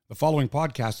The following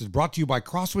podcast is brought to you by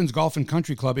Crosswinds Golf and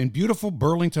Country Club in beautiful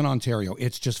Burlington, Ontario.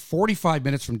 It's just 45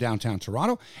 minutes from downtown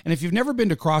Toronto, and if you've never been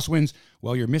to Crosswinds,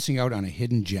 well, you're missing out on a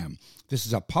hidden gem. This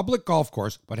is a public golf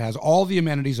course, but has all the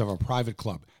amenities of a private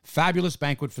club. Fabulous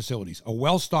banquet facilities, a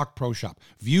well-stocked pro shop,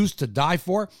 views to die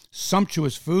for,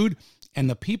 sumptuous food, and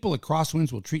the people at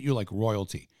Crosswinds will treat you like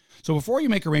royalty. So before you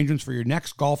make arrangements for your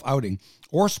next golf outing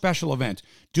or special event,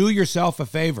 do yourself a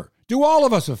favor. Do all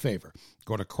of us a favor.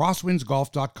 Go to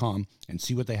crosswindsgolf.com and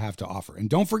see what they have to offer. And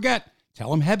don't forget, tell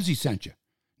them Hebsy sent you.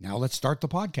 Now let's start the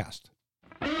podcast.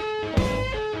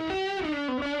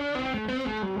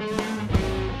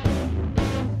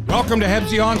 Welcome to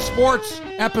Hebsy on Sports,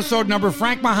 episode number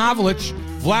Frank Mahavlich,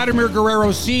 Vladimir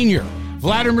Guerrero Sr.,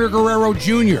 Vladimir Guerrero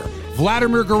Jr.,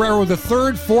 Vladimir Guerrero the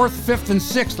 3rd, 4th, 5th, and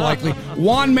 6th likely,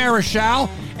 Juan Marichal,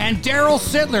 and Daryl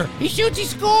Sittler. He shoots, he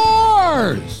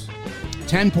scores!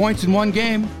 10 points in one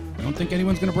game. I don't think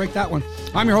anyone's going to break that one.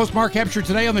 I'm your host, Mark Hebscher.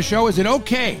 Today on the show, is it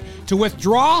okay to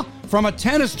withdraw from a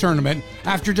tennis tournament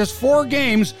after just 4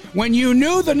 games when you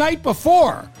knew the night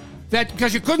before that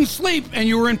because you couldn't sleep and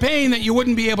you were in pain that you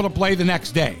wouldn't be able to play the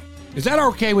next day? Is that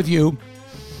okay with you?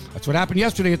 That's what happened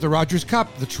yesterday at the Rogers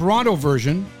Cup, the Toronto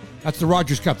version. That's the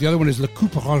Rogers Cup. The other one is the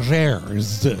Coupe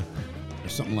Rogers, or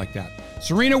something like that.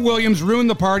 Serena Williams ruined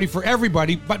the party for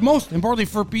everybody, but most importantly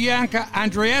for Bianca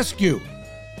Andreescu.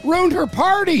 Ruined her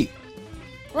party,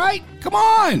 right? Come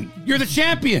on. You're the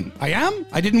champion. I am?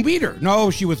 I didn't beat her. No,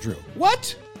 she withdrew.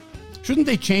 What? Shouldn't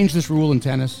they change this rule in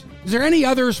tennis? Is there any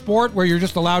other sport where you're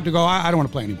just allowed to go, I don't want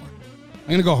to play anymore. I'm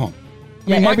going to go home.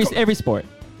 Every sport.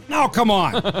 No, come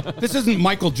on. This isn't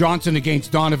Michael Johnson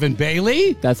against Donovan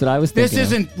Bailey. That's what I was thinking. This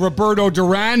isn't Roberto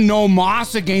Duran, no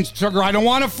Moss against Sugar. I don't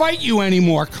want to fight you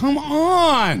anymore. Come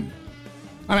on.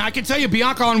 I mean, I can tell you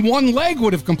Bianca on one leg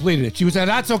would have completed it. She would say,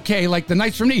 that's okay, like the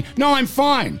nights from knee. No, I'm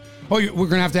fine. Oh, we're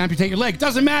going to have to amputate your leg.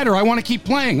 Doesn't matter. I want to keep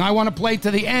playing. I want to play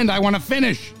to the end. I want to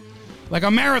finish. Like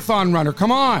a marathon runner.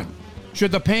 Come on.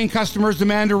 Should the paying customers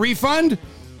demand a refund?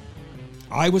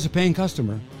 I was a paying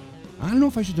customer. I don't know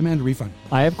if I should demand a refund.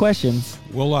 I have questions.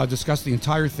 We'll discuss the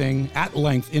entire thing at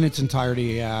length in its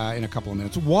entirety in a couple of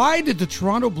minutes. Why did the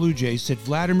Toronto Blue Jays sit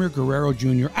Vladimir Guerrero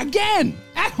Jr. again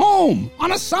at home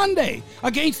on a Sunday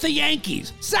against the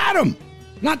Yankees? Sat him,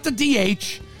 not the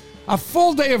DH. A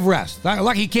full day of rest.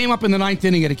 Lucky he came up in the 9th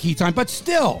inning at a key time, but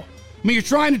still. I mean, you're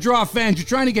trying to draw fans. You're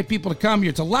trying to get people to come.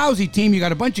 It's a lousy team. You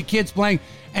got a bunch of kids playing,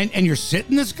 and you're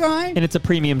sitting this guy? And it's a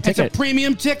premium ticket. It's a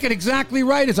premium ticket, exactly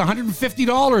right. It's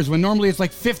 $150 when normally it's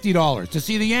like $50 to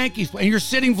see the Yankees play. And you're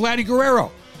sitting Vladdy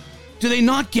Guerrero. Do they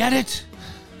not get it?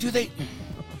 Do they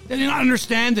not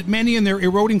understand that many in their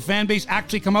eroding fan base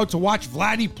actually come out to watch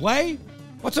Vladdy play?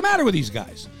 What's the matter with these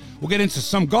guys? We'll get into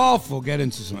some golf. We'll get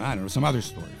into some other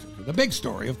stories. The big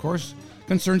story, of course,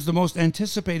 concerns the most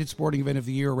anticipated sporting event of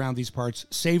the year around these parts,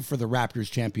 save for the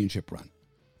Raptors championship run.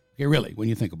 Okay, really, when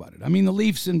you think about it. I mean, the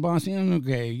Leafs in Boston,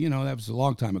 okay, that was a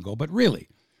long time ago. But really,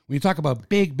 when you talk about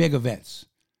big events,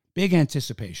 big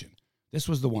anticipation, this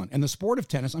was the one. And the sport of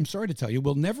tennis, I'm sorry to tell you,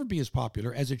 will never be as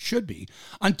popular as it should be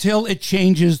until it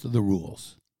changes the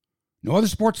rules. No other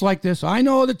sports like this. I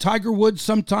know that Tiger Woods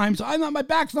sometimes, my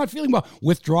back's not feeling well,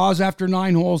 withdraws after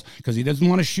 9 holes because he doesn't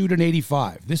want to shoot an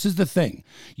 85. This is the thing.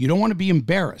 You don't want to be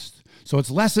embarrassed. So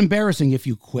it's less embarrassing if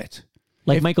you quit.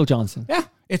 Like Michael Johnson. Yeah.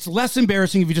 It's less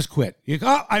embarrassing if you just quit. You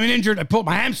go, I'm injured. I pulled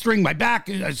my hamstring, my back,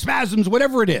 spasms,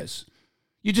 whatever it is.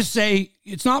 You just say,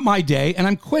 it's not my day and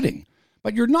I'm quitting.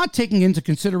 But you're not taking into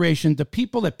consideration the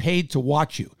people that paid to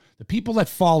watch you, the people that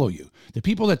follow you, the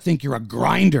people that think you're a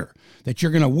grinder, that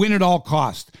you're going to win at all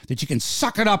costs, that you can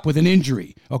suck it up with an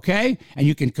injury, okay? And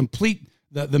you can complete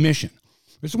the mission.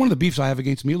 This is one of the beefs I have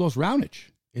against Milos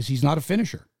Raonic, is he's not a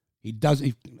finisher.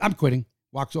 I'm quitting.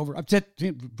 Walks over, upset.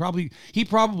 He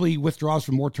probably withdraws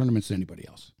from more tournaments than anybody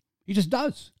else. He just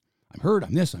does. I'm hurt.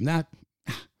 I'm this. I'm that.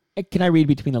 Can I read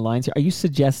between the lines here? Are you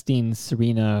suggesting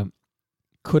Serena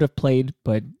could have played,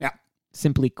 but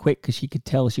simply quit because she could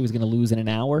tell she was going to lose in an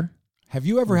hour? Have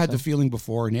you ever had the feeling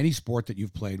before in any sport that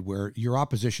you've played where your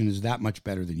opposition is that much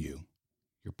better than you?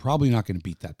 You're probably not going to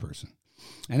beat that person.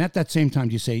 And at that same time,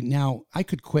 you say, now I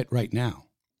could quit right now.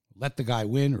 Let the guy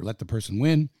win or let the person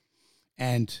win.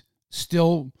 And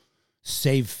still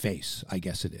save face, I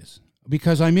guess it is.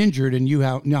 Because I'm injured and you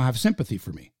now have sympathy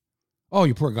for me. Oh,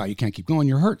 you poor guy, you can't keep going,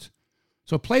 you're hurt.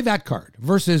 So play that card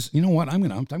versus, you know what, I'm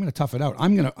gonna tough it out.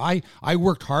 I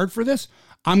worked hard for this.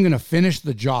 I'm gonna finish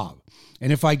the job.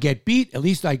 And if I get beat, at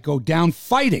least I go down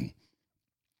fighting.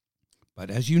 But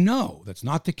as you know, that's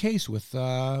not the case with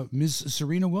Ms.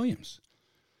 Serena Williams.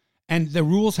 And the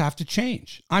rules have to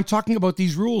change. I'm talking about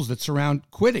these rules that surround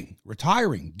quitting,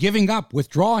 retiring, giving up,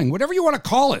 withdrawing, whatever you want to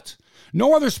call it.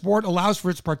 No other sport allows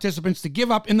for its participants to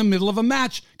give up in the middle of a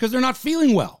match because they're not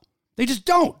feeling well. They just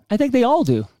don't. I think they all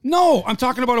do. No, I'm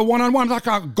talking about a one-on-one. I'm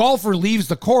talking about a golfer leaves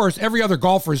the course. Every other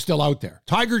golfer is still out there.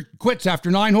 Tiger quits after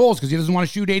 9 holes because he doesn't want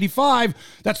to shoot 85.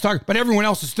 That's Tiger, but everyone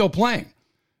else is still playing.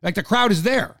 Like the crowd is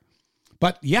there.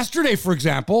 But yesterday, for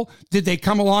example, did they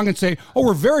come along and say, oh,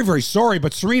 we're very, very sorry,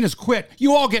 but Serena's quit.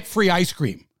 You all get free ice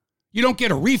cream. You don't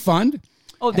get a refund.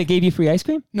 Oh, they gave you free ice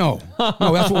cream? No,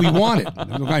 that's what we wanted.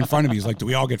 The guy in front of me is like, do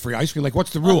we all get free ice cream? Like,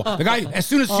 what's the rule? The guy, as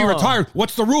soon as she retired,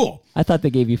 what's the rule? I thought they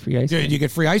gave you free ice cream. Did you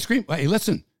get free ice cream? Hey,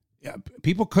 listen,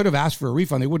 people could have asked for a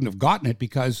refund. They wouldn't have gotten it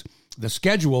because the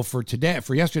schedule for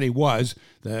yesterday was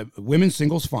the women's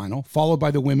singles final, followed by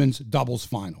the women's doubles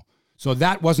final. So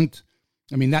that wasn't...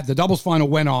 the doubles final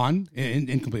went on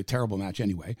in complete terrible match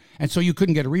anyway, and so you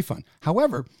couldn't get a refund.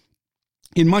 However,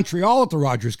 in Montreal at the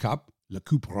Rogers Cup, Le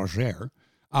Coupe Roger,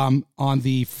 on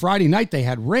the Friday night they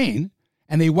had rain,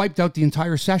 and they wiped out the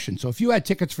entire session. So if you had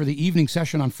tickets for the evening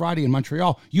session on Friday in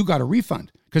Montreal, you got a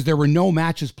refund because there were no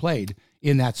matches played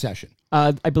in that session.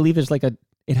 I believe there's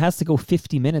it has to go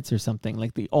 50 minutes or something.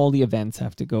 Like all the events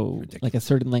have to go ridiculous. Like a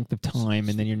certain length of time,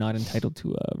 and then you're not entitled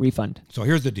to a refund. So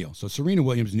here's the deal. So Serena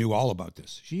Williams knew all about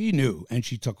this. She knew, and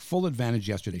she took full advantage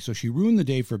yesterday. So she ruined the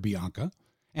day for Bianca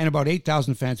and about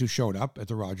 8,000 fans who showed up at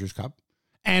the Rogers Cup.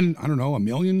 And, I don't know, 1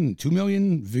 million, 2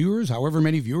 million viewers, however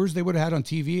many viewers they would have had on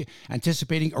TV,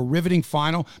 anticipating a riveting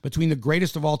final between the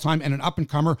greatest of all time and an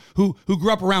up-and-comer who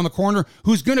grew up around the corner,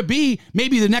 who's going to be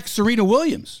maybe the next Serena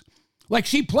Williams. Like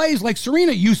she plays like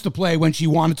Serena used to play when she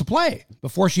wanted to play,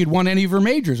 before she had won any of her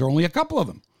majors, or only a couple of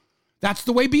them. That's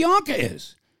the way Bianca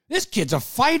is. This kid's a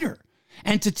fighter.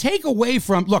 And to take away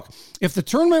from, look, if the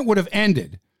tournament would have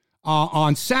ended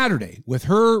on Saturday with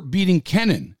her beating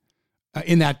Kenin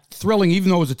in that thrilling, even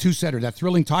though it was a 2-setter, that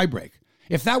thrilling tiebreak,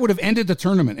 if that would have ended the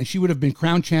tournament and she would have been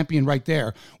crowned champion right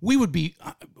there, we would be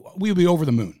over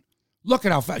the moon. Look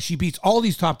at how fast she beats all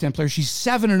these top 10 players. She's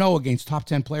 7-0 against top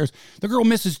 10 players. The girl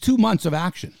misses 2 months of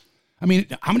action. I mean,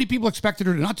 how many people expected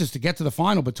her to not just to get to the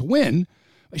final, but to win?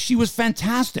 She was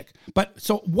fantastic. But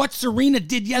so what Serena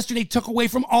did yesterday took away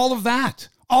from all of that,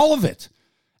 all of it.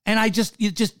 And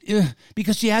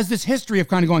because she has this history of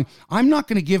kind of going, I'm not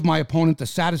going to give my opponent the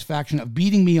satisfaction of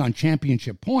beating me on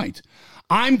championship point.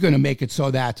 I'm going to make it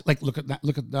so that, like, look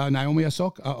at Naomi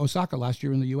Osaka last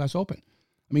year in the U.S. Open.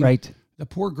 I mean, right. The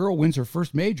poor girl wins her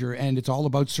first major, and it's all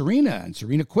about Serena and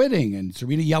Serena quitting and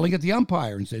Serena yelling at the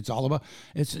umpire, and it's all about.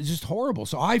 It's just horrible.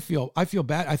 So I feel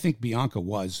bad. I think Bianca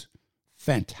was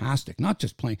fantastic. Not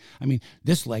just playing. I mean,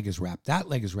 this leg is wrapped, that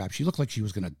leg is wrapped. She looked like she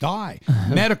was going to die.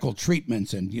 Medical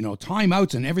treatments and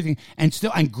timeouts and everything,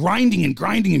 and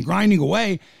grinding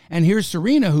away. And here's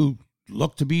Serena, who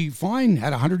looked to be fine,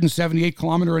 had 178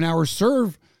 kilometer an hour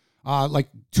serve, like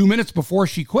 2 minutes before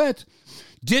she quit.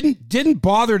 Didn't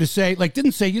bother to say,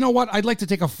 didn't say, you know what, I'd like to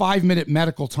take a 5-minute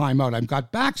medical timeout. I've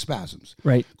got back spasms.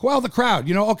 Right. Quell the crowd.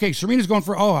 Okay, Serena's going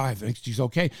I think she's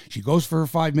okay. She goes for her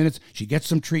 5 minutes. She gets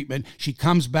some treatment. She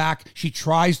comes back. She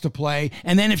tries to play.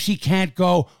 And then if she can't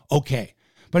go, okay.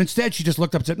 But instead, she just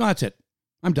looked up and said, no, that's it.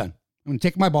 I'm done. I'm going to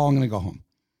take my ball. I'm going to go home.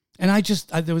 And I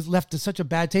was left to such a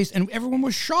bad taste. And everyone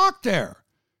was shocked there.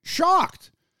 Shocked.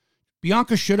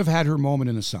 Bianca should have had her moment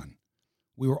in the sun.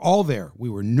 We were all there. We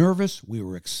were nervous. We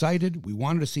were excited. We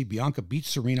wanted to see Bianca beat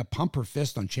Serena, pump her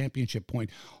fist on championship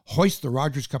point, hoist the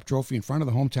Rogers Cup trophy in front of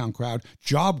the hometown crowd.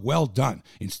 Job well done.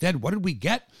 Instead, what did we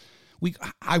get?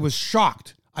 I was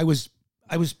shocked. I was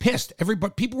pissed.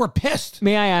 People were pissed.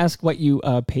 May I ask what you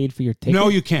paid for your ticket? No,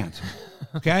 you can't.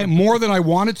 Okay? More than I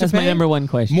wanted to pay. That's my number one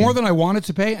question. More than I wanted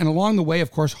to pay. And along the way, of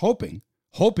course, hoping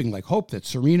that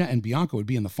Serena and Bianca would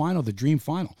be in the final, the dream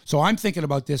final. So I'm thinking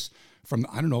about this from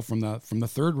the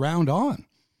third round on.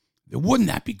 Wouldn't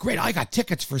that be great? I got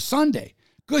tickets for Sunday.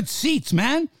 Good seats,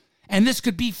 man. And this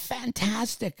could be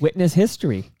fantastic. Witness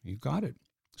history. You got it.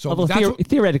 So although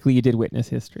theoretically you did witness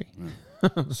history.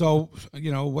 Right. So,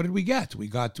 what did we get? We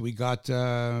got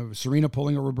Serena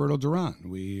pulling a Roberto Duran.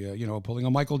 We, pulling a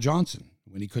Michael Johnson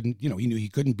when he couldn't, he knew he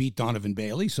couldn't beat Donovan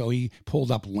Bailey, so he pulled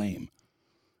up lame.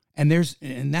 And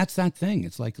that's that thing.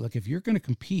 It's like, look, if you're going to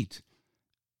compete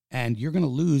and you're going to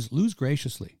lose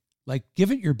graciously. Like, give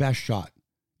it your best shot,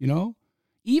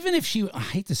 Even if I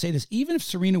hate to say this, even if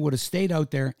Serena would have stayed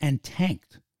out there and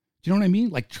tanked, do you know what I mean?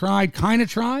 Like, kind of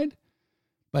tried,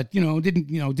 but,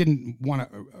 didn't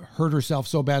want to hurt herself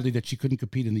so badly that she couldn't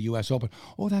compete in the U.S. Open.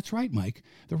 Oh, that's right, Mike.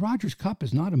 The Rogers Cup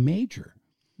is not a major.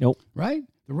 Nope. Right?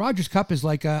 The Rogers Cup is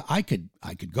like I could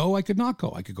go, I could not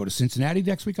go. I could go to Cincinnati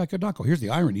next week, I could not go. Here's the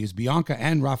irony is Bianca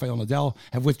and Rafael Nadal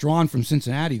have withdrawn from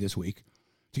Cincinnati this week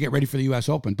to get ready for the U.S.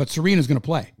 Open. But Serena's going to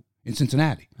play in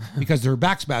Cincinnati because their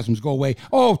back spasms go away.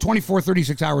 24,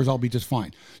 36 hours, I'll be just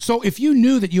fine. So if you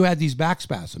knew that you had these back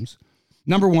spasms,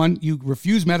 number one, you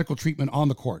refuse medical treatment on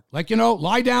the court. Like,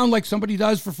 lie down like somebody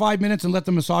does for 5 minutes and let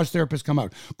the massage therapist come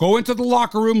out. Go into the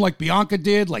locker room like Bianca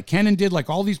did, like Kenin did,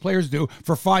 like all these players do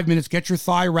for 5 minutes. Get your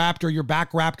thigh wrapped or your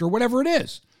back wrapped or whatever it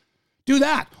is. Do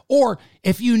that. Or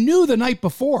if you knew the night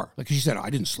before, like she said,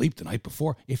 I didn't sleep the night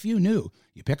before. If you knew,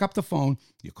 you pick up the phone,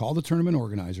 you call the tournament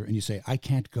organizer and you say, I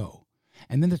can't go.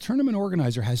 And then the tournament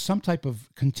organizer has some type of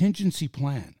contingency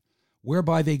plan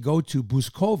whereby they go to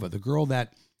Bouzkova, the girl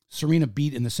that Serena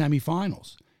beat in the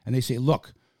semifinals. And they say,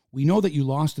 look, we know that you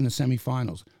lost in the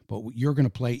semifinals, but you're going to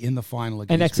play in the final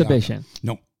against an exhibition.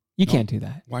 Bianca. You can't do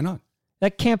that. Why not?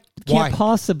 That can't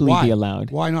possibly be allowed.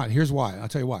 Why not? Here's why. I'll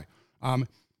tell you why.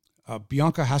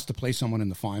 Bianca has to play someone in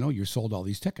the final. You're sold all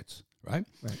these tickets, right?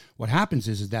 What happens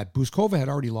is that Bouzkova had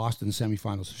already lost in the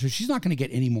semifinals, so she's not going to get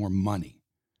any more money.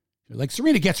 Like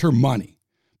Serena gets her money,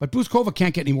 but Bouzkova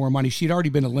can't get any more money. She'd already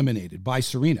been eliminated by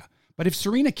Serena. But if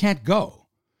Serena can't go,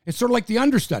 it's sort of like the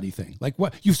understudy thing. Like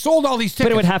what you've sold all these tickets.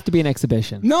 But it would have to be an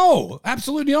exhibition. No,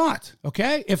 absolutely not.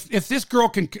 Okay, if this girl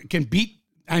can beat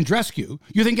Andreescu,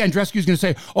 you think Andreescu is going to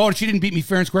say, oh, she didn't beat me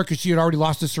fair and square because she had already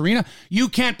lost to Serena? You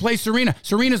can't play Serena.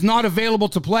 Serena's not available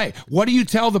to play. What do you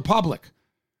tell the public?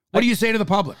 What do you say to the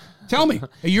public? Tell me.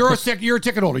 You're a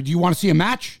ticket holder. Do you want to see a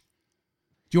match?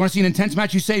 Do you want to see an intense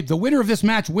match? You say, the winner of this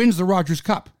match wins the Rogers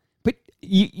Cup. But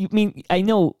you mean, I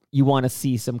know you want to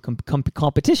see some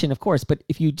competition, of course, but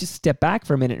if you just step back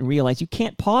for a minute and realize you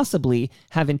can't possibly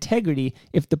have integrity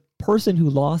if the person who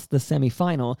lost the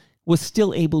semifinal was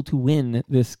still able to win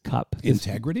this cup.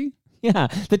 Integrity? Yeah,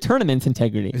 the tournament's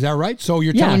integrity. Is that right? So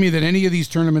you're telling me that any of these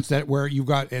tournaments where you've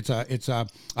got it's a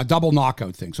double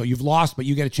knockout thing. So you've lost, but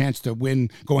you get a chance to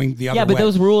win going the other way. Yeah, but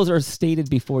those rules are stated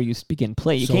before you begin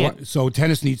play. You can't. So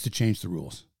tennis needs to change the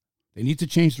rules. They need to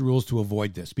change the rules to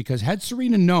avoid this, because had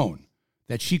Serena known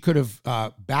that she could have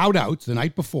bowed out the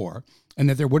night before and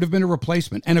that there would have been a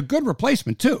replacement, and a good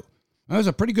replacement too. That was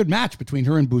a pretty good match between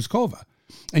her and Bouzkova.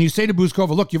 And you say to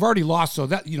Bouzkova, look, you've already lost, so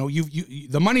that you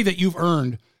the money that you've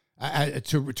earned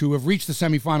to have reached the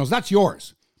semifinals, that's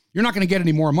yours. You're not going to get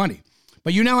any more money.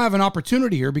 But you now have an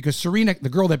opportunity here because Serena, the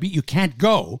girl that beat you, can't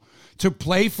go to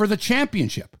play for the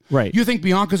championship. Right. You think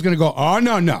Bianca's going to go, oh,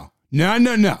 no.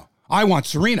 I want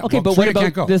Serena. Okay, well, but Serena what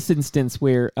about this instance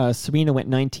where Serena went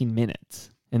 19 minutes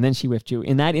and then she withdrew?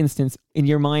 In that instance, in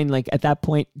your mind, like at that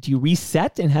point, do you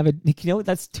reset and have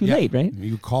that's too late, right?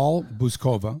 You call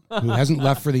Bouzkova, who hasn't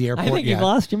left for the airport yet. I think you've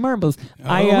lost your marbles.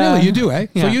 Really? You do, eh?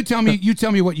 Yeah. So you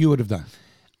tell me what you would have done.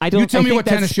 You tell me what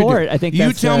tennis should do. I think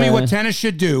you tell me what tennis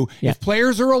should do if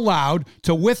players are allowed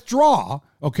to withdraw,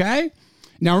 okay?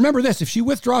 Now, remember this. If she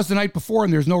withdraws the night before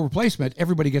and there's no replacement,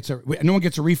 no one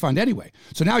gets a refund anyway.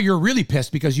 So now you're really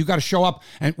pissed because you got to show up,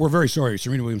 and we're very sorry,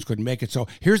 Serena Williams couldn't make it. So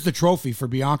here's the trophy for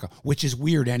Bianca, which is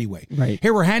weird anyway. Right.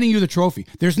 Here, we're handing you the trophy.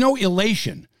 There's no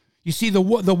elation. You see, the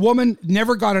woman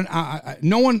never got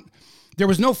there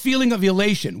was no feeling of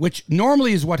elation, which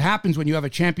normally is what happens when you have a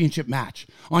championship match.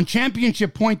 On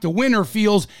championship point, the winner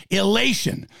feels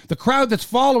elation. The crowd that's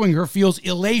following her feels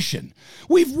elation.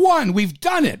 We've won. We've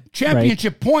done it.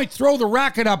 Championship point, throw the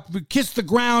racket up, kiss the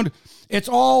ground. It's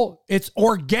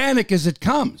organic as it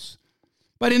comes.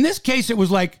 But in this case, it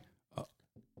was like,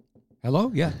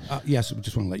 hello? Yeah. Yes, we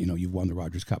just want to let you know you've won the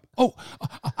Rogers Cup. Oh,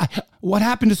 what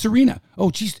happened to Serena? Oh,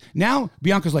 geez. Now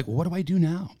Bianca's like, well, what do I do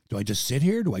now? Do I just sit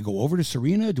here? Do I go over to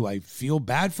Serena? Do I feel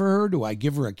bad for her? Do I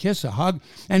give her a kiss, a hug?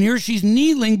 And here she's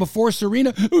kneeling before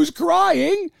Serena, who's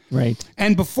crying. Right.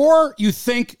 And before you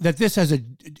think that this is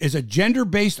a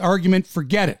gender-based argument,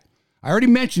 forget it. I already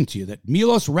mentioned to you that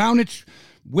Milos Raonic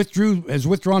has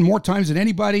withdrawn more times than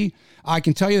anybody. I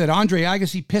can tell you that Andre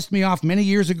Agassi pissed me off many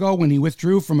years ago when he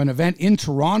withdrew from an event in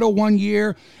Toronto one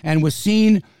year and was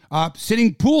seen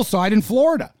sitting poolside in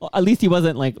Florida. Well, at least he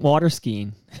wasn't like water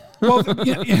skiing. Well,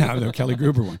 yeah, the Kelly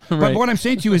Gruber one. Right. But what I'm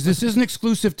saying to you is this isn't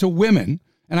exclusive to women,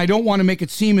 and I don't want to make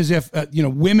it seem as if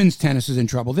women's tennis is in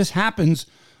trouble. This happens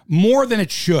more than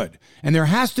it should, and there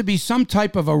has to be some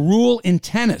type of a rule in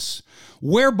tennis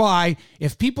whereby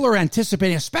if people are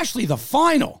anticipating, especially the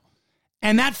final,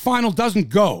 and that final doesn't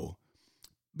go,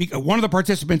 one of the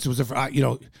participants was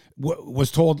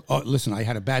told, listen, I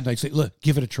had a bad night. Say, look,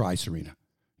 give it a try, Serena.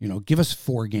 Give us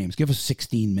 4 games. Give us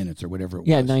 16 minutes or whatever it was.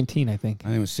 Yeah, 19, I think. I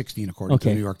think it was 16 according to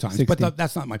the New York Times. 16. But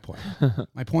that's not my point.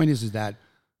 My point is that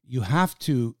you have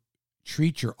to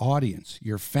treat your audience,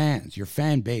 your fans, your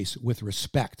fan base with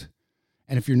respect.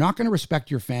 And if you're not going to respect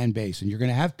your fan base and you're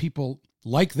going to have people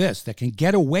like this that can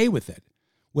get away with it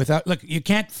without, look, you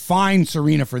can't fine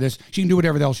Serena for this. She can do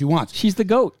whatever the hell she wants. She's the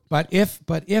GOAT. But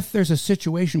if there's a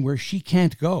situation where she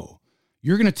can't go,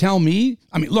 you're going to tell me,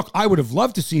 I mean, look, I would have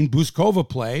loved to seen Buskova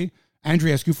play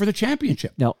Andreescu for the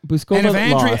championship. No,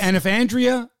 Buskova lost. And if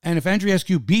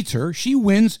Andreescu beats her, she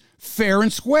wins fair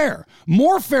and square.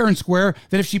 More fair and square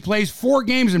than if she plays 4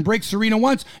 games and breaks Serena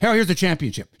once. Hell, here's the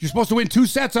championship. You're supposed to win 2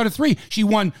 sets out of 3. She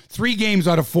won 3 games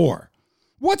out of 4.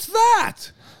 What's that?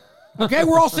 Okay,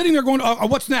 we're all sitting there going,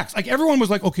 what's next? Like, everyone was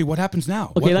like, okay, what happens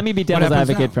now? Okay, let me be devil's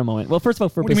advocate for a moment. Well, first of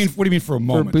all, what do you mean for a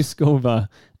moment? For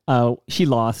Buskova, she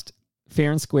lost fair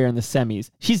and square in the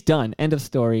semis. She's done. End of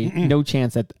story. No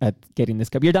chance at getting this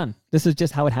cup. You're done. This is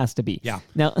just how it has to be. Yeah.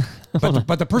 Now,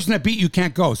 but the person that beat you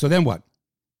can't go. So then what?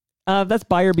 That's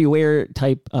buyer beware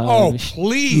type.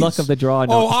 Please. Luck of the draw.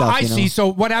 I see. So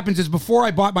what happens is before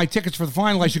I bought my tickets for the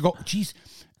final, I should go, geez,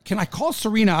 can I call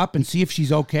Serena up and see if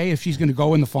she's okay, if she's going to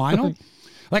go in the final?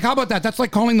 Like, how about that? That's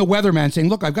like calling the weatherman saying,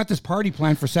 look, I've got this party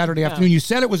planned for Saturday afternoon. You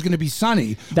said it was going to be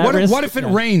sunny. What if it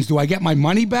rains? Do I get my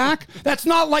money back? That's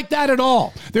not like that at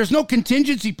all. There's no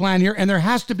contingency plan here, and there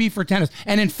has to be for tennis.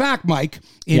 And in fact, Mike,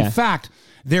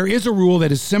 there is a rule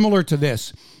that is similar to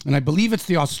this, and I believe it's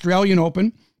the Australian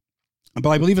Open, but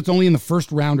I believe it's only in the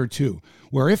first round or 2,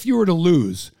 where if you were to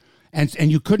lose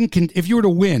and you couldn't, if you were to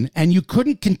win and you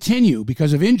couldn't continue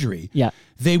because of injury,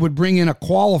 they would bring in a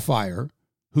qualifier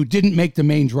who didn't make the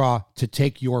main draw to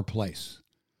take your place.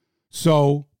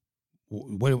 So,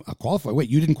 what a qualifier? Wait,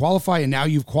 you didn't qualify and now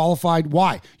you've qualified?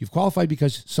 Why? You've qualified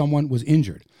because someone was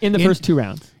injured. In the first 2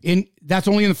 rounds. That's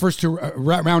only in the first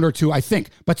round or 2, I think.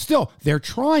 But still, they're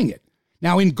trying it.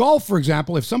 Now, in golf, for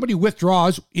example, if somebody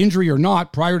withdraws, injury or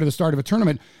not, prior to the start of a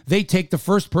tournament, they take the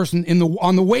first person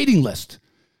on the waiting list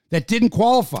that didn't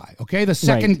qualify, okay? The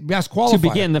second best qualifier. To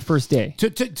begin the first day.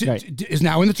 Is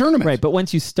now in the tournament. Right, but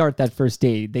once you start that first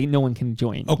day, no one can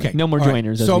join. Okay. Like, no more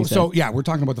joiners, So, we're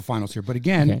talking about the finals here. But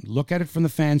again, look at it from the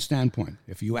fan standpoint.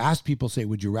 If you ask people, say,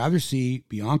 would you rather see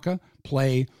Bianca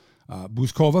play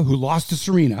Buskova, who lost to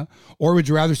Serena, or would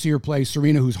you rather see her play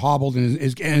Serena, who's hobbled and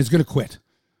is going to quit?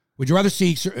 Would you rather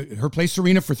see her play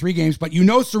Serena for 3 games, but you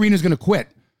know Serena's going to quit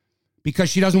because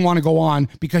she doesn't want to go on,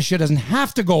 because she doesn't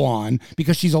have to go on,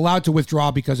 because she's allowed to withdraw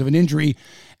because of an injury.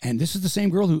 And this is the same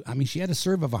girl who, she had a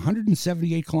serve of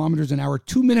 178 kilometers an hour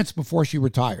 2 minutes before she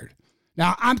retired.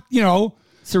 Now,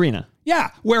 Serena.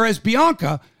 Yeah, whereas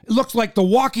Bianca looks like the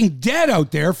Walking Dead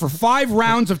out there for 5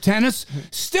 rounds of tennis,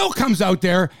 still comes out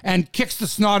there and kicks the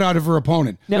snot out of her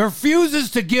opponent. Now, refuses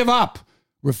to give up.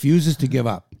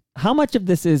 How much of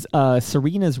this is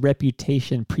Serena's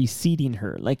reputation preceding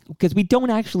her? Like, because we don't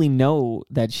actually know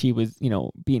that she was,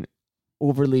 being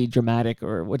overly dramatic,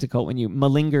 or what's it called when you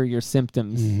malinger your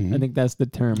symptoms. I think that's the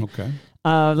term. Okay.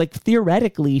 Like,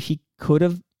 theoretically, she could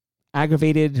have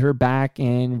aggravated her back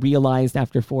and realized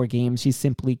after 4 games she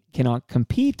simply cannot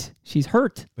compete. She's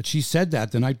hurt. But she said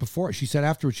that the night before. She said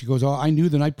afterwards, she goes, I knew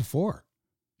the night before.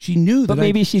 She knew that. But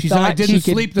maybe she thought I didn't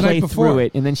she sleep could the night play before. through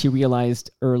it, and then she realized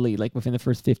early, like within the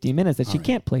first 15 minutes, that she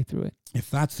can't play through it.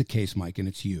 If that's the case, Mike, and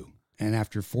it's you, and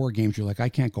after 4 games you're like, I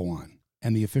can't go on,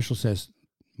 and the official says,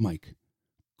 Mike,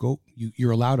 go. You're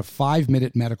allowed a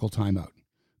 5-minute medical timeout.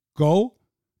 Go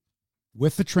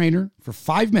with the trainer for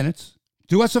 5 minutes.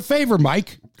 Do us a favor,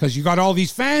 Mike, because you got all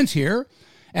these fans here,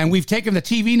 and we've taken the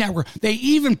TV network. They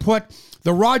even put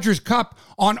the Rogers Cup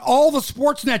on all the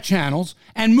Sportsnet channels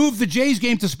and moved the Jays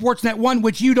game to Sportsnet 1,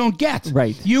 which you don't get.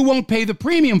 Right. You won't pay the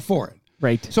premium for it.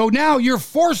 Right. So now you're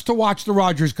forced to watch the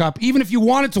Rogers Cup, even if you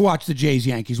wanted to watch the Jays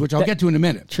Yankees, which I'll get to in a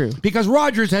minute. True. Because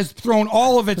Rogers has thrown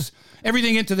all of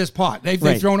everything into this pot. They've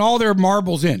thrown all their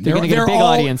marbles in. They're going to get a big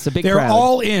audience, a big crowd. They're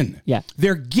all in. Yeah.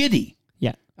 They're giddy.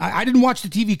 Yeah. I didn't watch the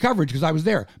TV coverage because I was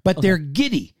there, but they're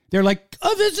giddy. They're like,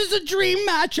 oh, this is a dream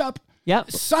matchup. Yeah.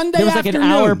 Sunday there was afternoon. Like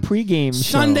an hour pregame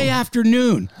Sunday show.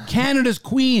 Afternoon. Canada's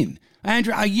queen.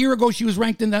 Andrea, a year ago, she was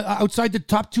ranked in outside the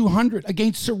top 200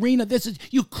 against Serena.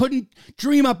 You couldn't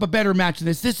dream up a better match than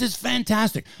this. This is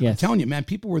fantastic. Yes. I'm telling you, man,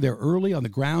 people were there early on the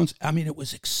grounds. It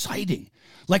was exciting.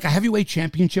 Like a heavyweight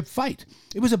championship fight.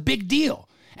 It was a big deal.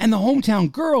 And the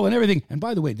hometown girl and everything. And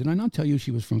by the way, did I not tell you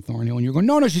she was from Thornhill? And you're going,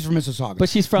 no, she's from Mississauga. But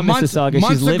she's from Mississauga.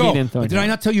 She's living in Thornhill. Did I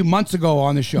not tell you months ago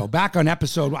on the show, back on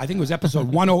episode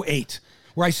 108,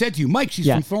 where I said to you, Mike, she's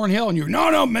from Thornhill. And you're,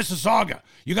 no, Mississauga.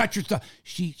 You got your stuff.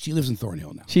 She lives in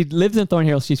Thornhill now. She lives in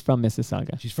Thornhill. She's from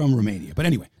Mississauga. She's from Romania. But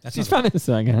anyway, she's from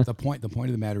Mississauga. The point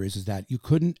of the matter is that you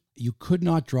could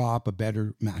not draw up a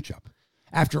better matchup.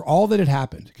 after all that had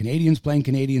happened, Canadians playing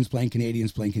Canadians,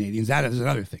 that is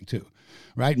another thing too,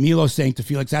 right? Milos saying to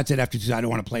Felix, that's it, after he said, I don't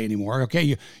want to play anymore.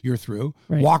 Okay, you're through.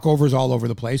 Right. Walkovers all over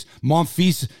the place.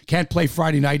 Monfils can't play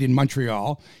Friday night in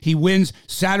Montreal. He wins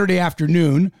Saturday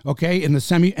afternoon, okay, in the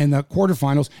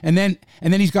quarterfinals, and then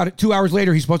he's got it 2 hours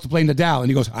later, he's supposed to play Nadal, and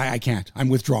he goes, I can't. I'm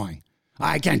withdrawing.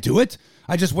 I can't do it.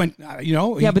 I just went,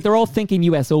 Yeah, but they're all thinking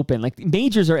U.S. Open. Like,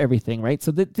 majors are everything, right?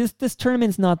 So this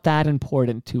tournament's not that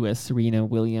important to us, Serena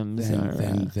Williams.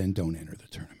 Then don't enter the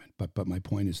tournament. But my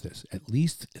point is this: at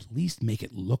least make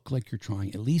it look like you're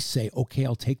trying. At least say, okay,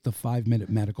 I'll take the 5-minute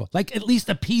medical. Like, at least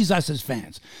appease us as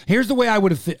fans. Here's the way I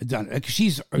would have done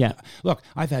it. Look,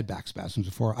 I've had back spasms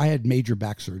before. I had major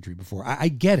back surgery before. I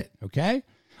get it. Okay.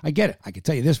 I get it. I can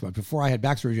tell you this, but before I had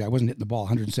back surgery, I wasn't hitting the ball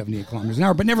 178 kilometers an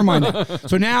hour, but never mind that.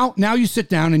 So now you sit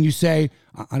down and you say,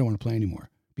 I don't want to play anymore,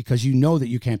 because you know that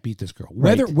you can't beat this girl.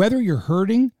 Whether you're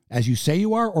hurting, as you say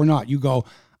you are, or not, you go,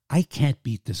 I can't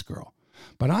beat this girl.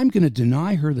 But I'm going to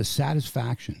deny her the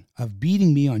satisfaction of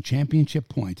beating me on championship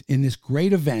point in this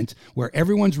great event where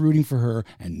everyone's rooting for her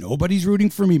and nobody's rooting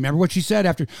for me. Remember what she said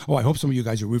after, I hope some of you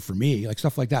guys will root for me, like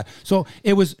stuff like that. So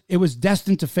it was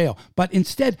destined to fail. But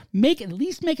instead, at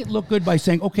least make it look good by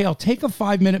saying, okay, I'll take a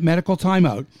 5-minute medical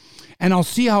timeout and I'll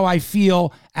see how I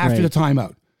feel after the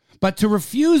timeout. But to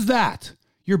refuse that,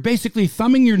 you're basically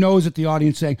thumbing your nose at the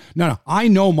audience saying, no, I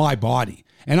know my body.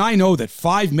 And I know that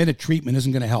 5-minute treatment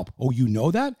isn't going to help. Oh, you know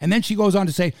that? And then she goes on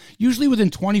to say, usually within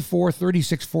 24,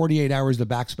 36, 48 hours, the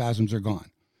back spasms are gone.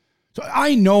 So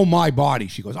I know my body,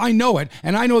 she goes. I know it.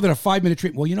 And I know that a 5-minute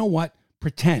treatment, well, you know what?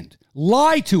 Pretend.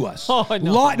 Lie to us.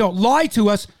 Lie to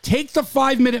us. Take the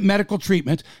 5-minute medical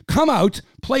treatment. Come out.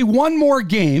 Play one more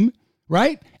game,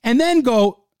 right? And then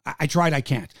go, I tried, I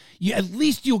can't. At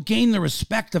least you'll gain the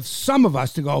respect of some of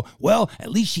us to go, well, at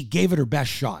least she gave it her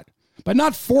best shot. But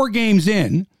not 4 games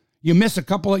in, you miss a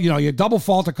couple of, you double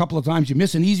fault a couple of times, you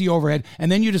miss an easy overhead,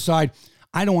 and then you decide,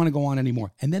 I don't want to go on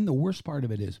anymore. And then the worst part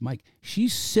of it is, Mike,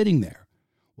 she's sitting there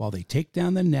while they take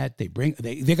down the net, they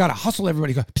got to hustle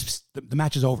everybody, go, psst, the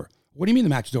match is over. What do you mean the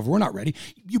match is over? We're not ready.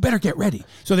 You better get ready.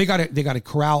 So they got to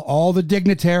corral all the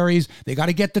dignitaries, they got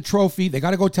to get the trophy, they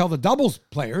got to go tell the doubles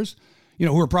players,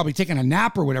 who are probably taking a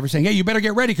nap or whatever, saying, hey, you better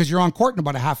get ready because you're on court in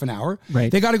about a half an hour.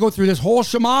 Right. They got to go through this whole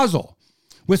schmozzle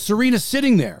with Serena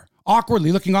sitting there,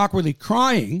 looking awkwardly,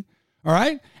 crying, all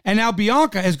right? And now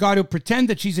Bianca has got to pretend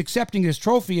that she's accepting this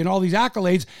trophy and all these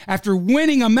accolades after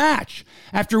winning a match,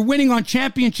 after winning on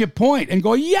championship point, and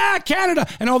go, yeah, Canada,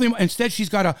 and all the. Instead, she's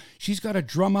got to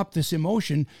drum up this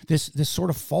emotion, this sort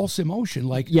of false emotion,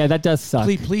 like, yeah, that does suck.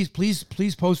 Please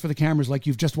pose for the cameras like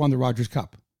you've just won the Rogers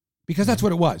Cup. Because that's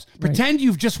what it was. Pretend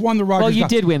you've just won the Rogers Cup. Well, you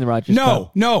did win the Rogers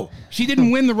Cup. No. She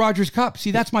didn't win the Rogers Cup.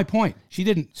 See, that's my point. She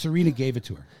didn't. Serena gave it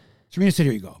to her. Serena said,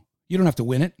 here you go. You don't have to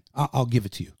win it. I'll give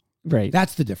it to you. Right.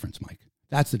 That's the difference, Mike.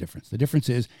 That's the difference. The difference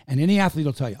is, and any athlete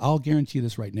will tell you, I'll guarantee you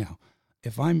this right now.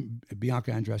 If I'm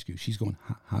Bianca Andreescu, she's going,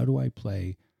 how do I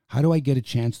play? How do I get a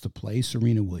chance to play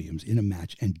Serena Williams in a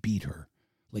match and beat her?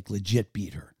 Like legit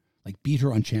beat her. Like beat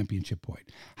her on championship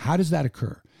point. How does that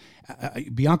occur?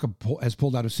 Bianca has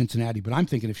pulled out of Cincinnati, but I'm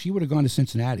thinking if she would have gone to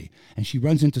Cincinnati and she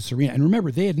runs into Serena, and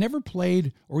remember, they had never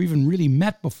played or even really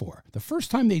met before. The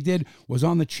first time they did was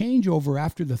on the changeover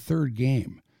after the third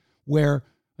game, where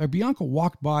Bianca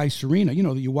walked by Serena,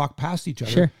 that you walk past each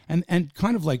other, sure. and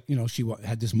kind of like, she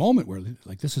had this moment where,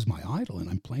 like, this is my idol, and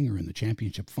I'm playing her in the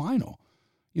championship final.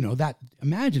 That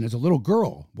imagine as a little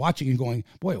girl watching and going,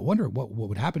 boy, I wonder what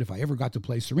would happen if I ever got to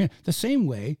play Serena. The same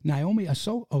way Naomi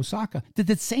Osaka did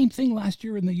the same thing last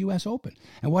year in the U.S. Open.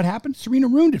 And what happened? Serena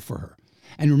ruined it for her.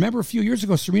 And remember, a few years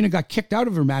ago, Serena got kicked out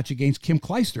of her match against Kim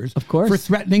Clijsters, of course, for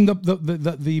threatening the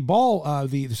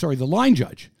line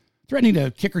judge, threatening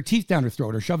to kick her teeth down her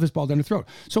throat or shove this ball down her throat.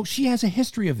 So she has a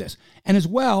history of this. And as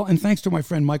well, and thanks to my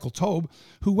friend Michael Taube,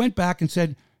 who went back and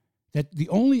said that the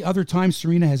only other time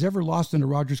Serena has ever lost in a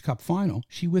Rogers Cup final,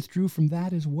 she withdrew from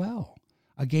that as well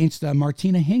against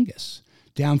Martina Hingis,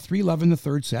 down 3-love in the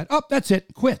third set. Oh, that's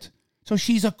it, quit. So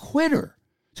she's a quitter.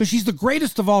 So she's the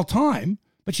greatest of all time,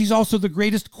 but she's also the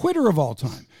greatest quitter of all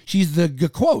time. She's the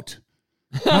quote,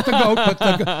 not the goat,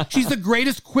 but she's the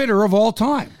greatest quitter of all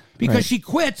time because she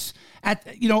quits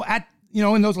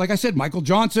in those, like I said, Michael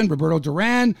Johnson, Roberto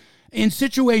Duran, in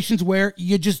situations where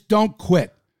you just don't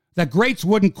quit. The greats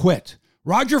wouldn't quit.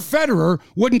 Roger Federer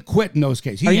wouldn't quit in those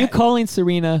cases. Are you calling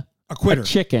Serena a quitter? A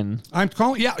chicken? I'm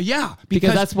calling, yeah.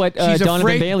 Because that's what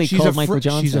Donovan Bailey called Michael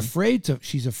Johnson.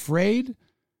 She's afraid,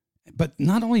 but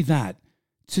not only that,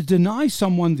 to deny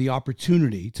someone the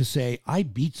opportunity to say, I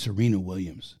beat Serena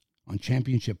Williams on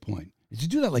championship point. To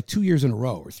do that like 2 years in a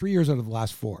row or 3 years out of the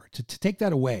last 4, to take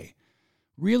that away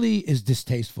really is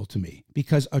distasteful to me,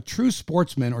 because a true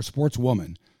sportsman or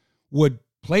sportswoman would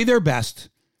play their best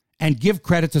and give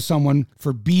credit to someone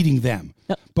for beating them.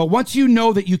 Yep. But once you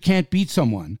know that you can't beat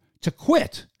someone, to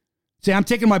quit, say, I'm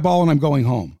taking my ball and I'm going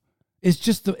home, is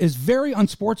very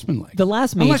unsportsmanlike. The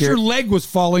last major, unless your leg was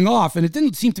falling off, and it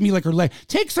didn't seem to me like her leg.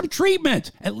 Take some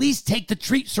treatment. At least take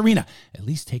the Serena. At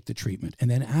least take the treatment, and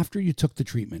then after you took the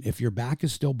treatment, if your back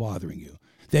is still bothering you,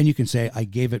 then you can say, I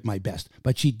gave it my best.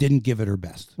 But she didn't give it her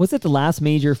best. Was it the last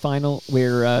major final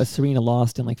where Serena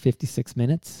lost in like 56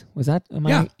 minutes? Was that?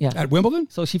 Yeah. At Wimbledon.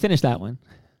 So she finished that one.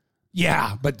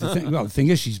 Yeah, but the thing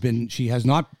is, she has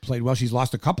not played well. She's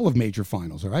lost a couple of major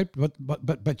finals, all right?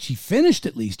 But she finished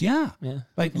at least, yeah.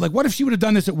 Like what if she would have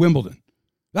done this at Wimbledon?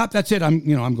 That's it.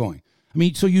 I'm going. I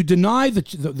mean, so you deny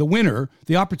the winner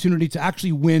the opportunity to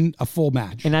actually win a full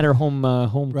match, and at her home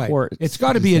right. court. It's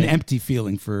got to be an empty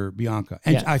feeling for Bianca,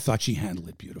 and I thought she handled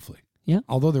it beautifully. Yeah.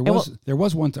 Although there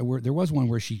was one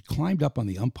where she climbed up on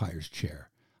the umpire's chair.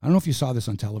 I don't know if you saw this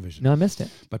on television. No, I missed it.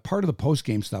 But part of the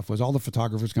post-game stuff was all the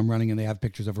photographers come running and they have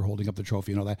pictures of her holding up the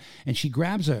trophy and all that. And she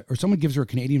grabs or someone gives her a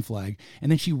Canadian flag,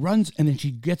 and then she runs and then she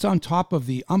gets on top of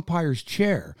the umpire's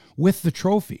chair with the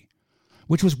trophy,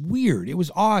 which was weird. It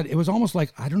was odd. It was almost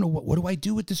like, I don't know, what do I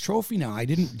do with this trophy now?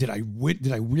 Did I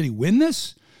really win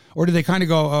this? Or did they kind of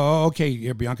go, oh, okay,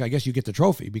 here, Bianca, I guess you get the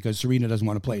trophy because Serena doesn't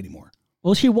want to play anymore.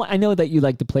 Well, she won. I know that you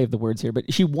like to play with the words here,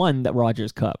 but she won the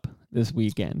Rogers Cup this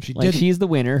weekend. She's the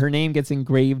winner. Her name gets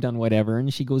engraved on whatever,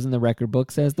 and she goes in the record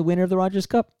books as the winner of the Rogers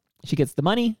Cup. She gets the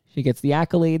money. She gets the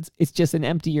accolades. It's just an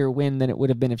emptier win than it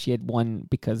would have been if she had won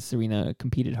because Serena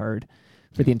competed hard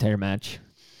for the entire match.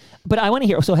 But I want to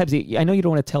hear. So, Hebsy, I know you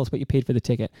don't want to tell us what you paid for the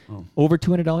ticket. Oh. Over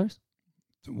 $200?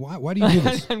 Why do you do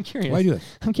this? I'm curious. Why do you do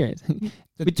this? I'm curious.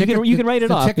 But you can write it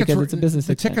off because it's a business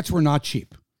expense. The tickets were not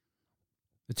cheap.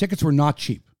 The tickets were not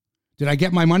cheap. Did I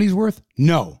get my money's worth?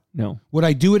 No. Would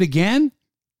I do it again?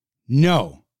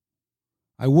 No.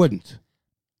 I wouldn't.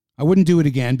 I wouldn't do it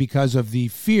again because of the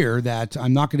fear that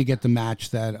I'm not going to get the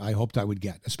match that I hoped I would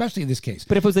get, especially in this case.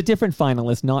 But if it was a different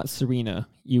finalist, not Serena,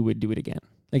 you would do it again.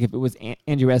 Like if it was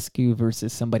Andreescu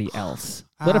versus somebody else.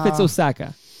 What if it's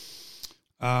Osaka?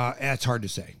 It's hard to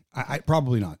say. I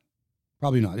probably not.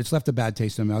 Probably not. It's left a bad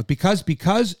taste in my mouth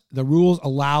because the rules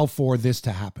allow for this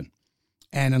to happen.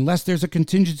 And unless there's a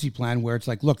contingency plan where it's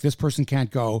like, look, this person can't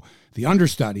go, the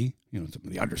understudy,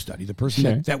 the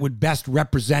person that would best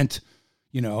represent,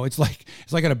 it's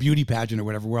like at a beauty pageant or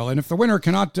whatever. Well, and if the winner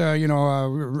cannot,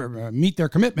 meet their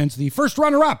commitments, the first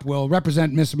runner-up will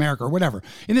represent Miss America or whatever.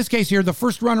 In this case here, the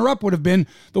first runner-up would have been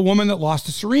the woman that lost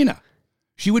to Serena.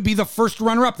 She would be the first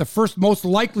runner-up, the first most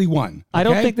likely one. I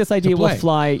don't think this idea will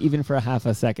fly even for a half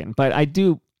a second, but I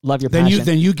do love your passion.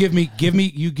 Then you give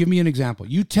me an example.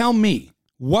 You tell me.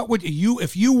 What would you,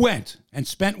 if you went and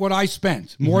spent what I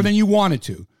spent more than you wanted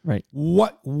to, right?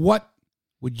 What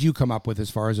would you come up with as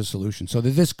far as a solution so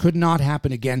that this could not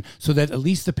happen again, so that at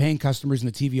least the paying customers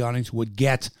and the TV audience would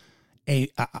get a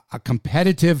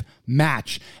competitive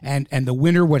match and the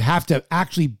winner would have to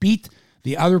actually beat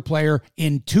the other player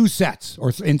in 2 sets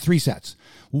or in 3 sets?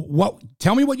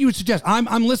 Tell me what you would suggest.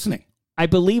 I'm listening. I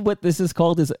believe what this is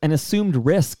called is an assumed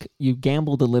risk. You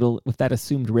gambled a little with that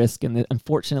assumed risk, and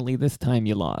unfortunately, this time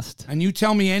you lost. And you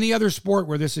tell me any other sport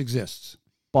where this exists?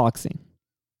 Boxing.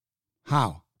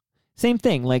 How? Same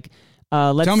thing. Like,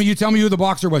 you tell me who the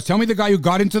boxer was. Tell me the guy who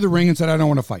got into the ring and said, "I don't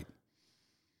want to fight."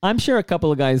 I'm sure a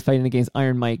couple of guys fighting against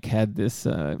Iron Mike had this.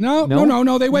 No.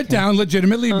 They went down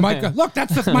legitimately. Okay. Mike, look,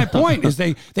 that's my point. Is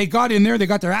they got in there, they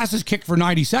got their asses kicked for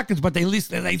 90 seconds, but at least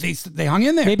they hung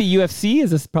in there. Maybe UFC is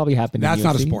this probably happened. That's in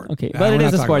not UFC. a sport. Okay, but it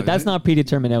is a sport. That's not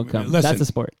predetermined outcome. Listen, that's a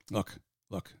sport. Look.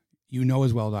 You know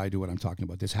as well as I do what I'm talking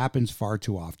about. This happens far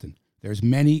too often. There's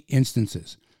many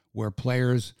instances where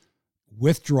players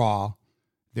withdraw.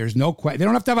 There's no question. They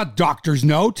don't have to have a doctor's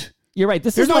note. You're right.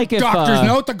 There's no doctor's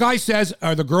note. The guy says,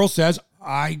 or the girl says,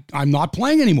 I'm not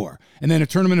playing anymore. And then a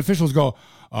tournament officials go,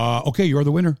 okay, you're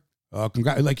the winner.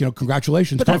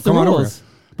 Congratulations. But that's the rules.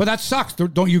 But that sucks.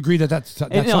 Don't you agree that sucks?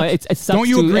 No, it sucks. Don't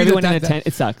you agree everyone in attendance?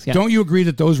 It sucks. Yeah. Don't you agree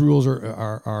that those rules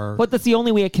are? But that's the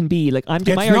only way it can be. Like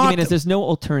my argument is, there's no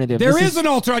alternative. There is an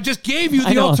alternative. I just gave you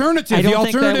the alternative. The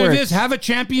alternative is have a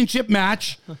championship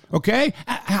match. Okay.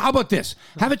 How about this?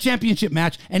 Have a championship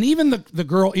match, and even the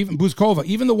girl, even Buzkova,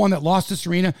 even the one that lost to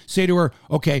Serena, say to her,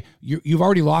 "Okay, you've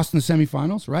already lost in the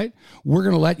semifinals, right? We're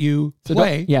going to let you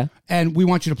play, and we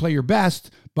want you to play your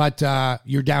best." But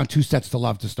you're down 2 sets to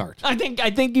love to start. I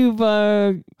think you've.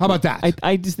 How about that?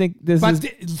 I just think this is.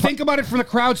 Think about it from the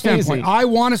crowd standpoint. I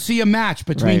want to see a match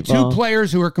between two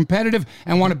players who are competitive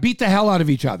and want to beat the hell out of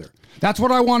each other. That's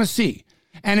what I want to see.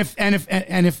 And if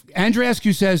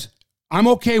Andreescu says, I'm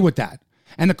okay with that.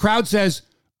 And the crowd says,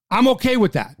 I'm okay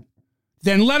with that.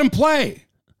 Then let him play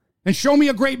and show me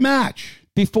a great match.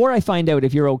 Before I find out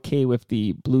if you're okay with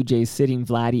the Blue Jays sitting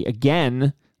Vladdy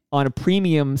again on a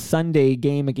premium Sunday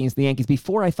game against the Yankees,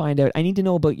 before I find out, I need to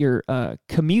know about your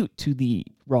commute to the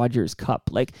Rogers Cup.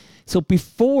 Like, so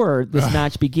before this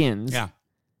match begins,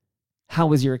 how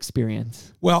was your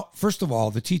experience? Well, first of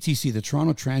all, the TTC, the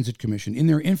Toronto Transit Commission, in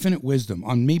their infinite wisdom,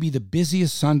 on maybe the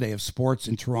busiest Sunday of sports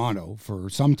in Toronto for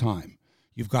some time,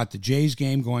 you've got the Jays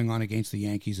game going on against the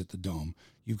Yankees at the Dome.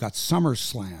 You've got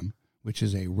SummerSlam, which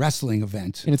is a wrestling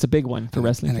event. And it's a big one for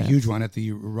wrestling and fans. A huge one at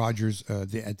the Rogers,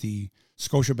 at the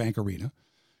Scotiabank Arena.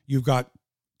 You've got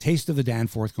Taste of the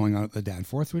Danforth going on at the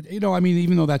Danforth.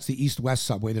 Even though that's the east-west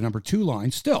subway, the number 2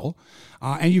 line still.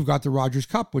 And you've got the Rogers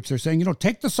Cup, which they're saying,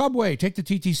 take the subway, take the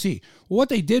TTC. Well, what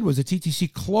they did was the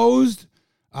TTC closed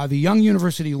the Yonge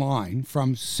University line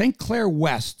from St. Clair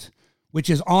West, which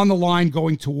is on the line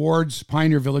going towards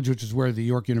Pioneer Village, which is where the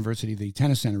York University, the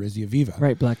tennis center is, the Aviva.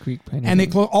 Right, Black Creek Pioneer. And they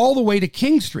close all the way to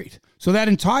King Street. So that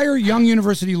entire Yonge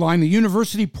University line, the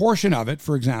university portion of it,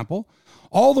 for example,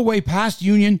 all the way past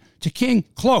Union to King,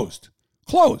 closed.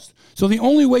 So the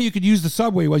only way you could use the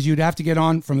subway was you'd have to get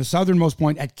on from the southernmost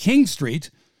point at King Street,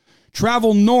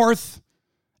 travel north,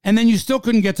 and then you still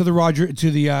couldn't get to the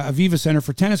Aviva Center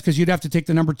for tennis because you'd have to take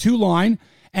the number 2 line,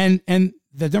 and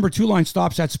the number 2 line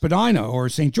stops at Spadina or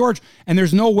St. George, and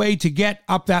there's no way to get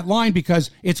up that line because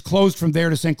it's closed from there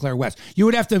to St. Clair West. You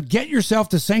would have to get yourself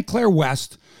to St. Clair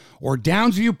West or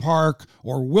Downsview Park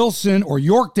or Wilson or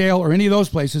Yorkdale or any of those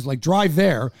places, like drive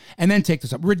there and then take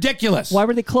this up. Ridiculous. Why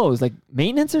were they closed? Like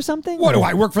maintenance or something? What, do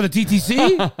I work for the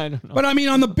TTC? I don't know. But I mean,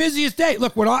 on the busiest day,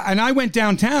 look, I went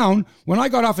downtown, when I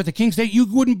got off at the King State, you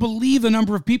wouldn't believe the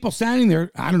number of people standing there.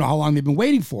 I don't know how long they've been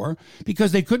waiting for,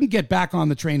 because they couldn't get back on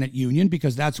the train at Union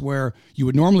because that's where you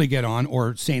would normally get on,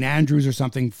 or St. Andrews or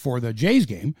something for the Jays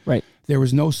game. Right. There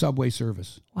was no subway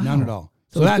service. Wow. None at all.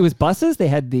 So it was buses? They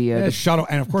had the shuttle.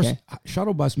 And of course,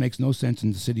 shuttle bus makes no sense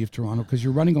in the city of Toronto because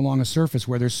you're running along a surface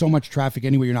where there's so much traffic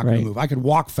anyway, you're not going to move. I could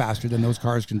walk faster than those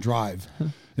cars can drive.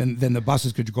 Then the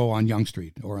buses could go on Yonge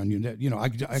Street or on,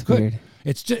 I could. Weird.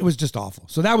 It was just awful.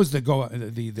 So that was the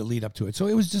lead up to it. So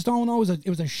it was just it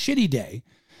was a shitty day.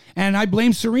 And I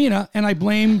blame Serena, and I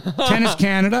blame Tennis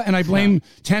Canada, and I blame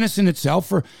tennis in itself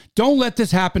for, don't let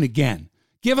this happen again.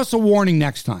 Give us a warning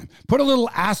next time. Put a little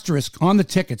asterisk on the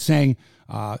ticket saying,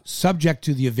 subject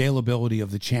to the availability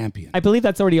of the champion. I believe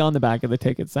that's already on the back of the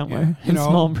ticket somewhere.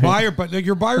 Yeah.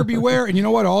 Your buyer beware. And you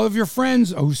know what? All of your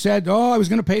friends who said, I was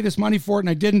going to pay this money for it and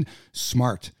I didn't.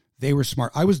 Smart. They were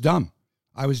smart. I was dumb.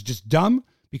 I was just dumb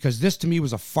because this to me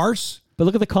was a farce. But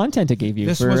look at the content it gave you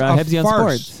for was a Hebsy on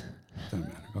farce. Sports. Doesn't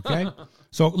matter. Okay.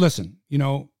 So listen,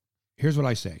 here's what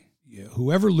I say.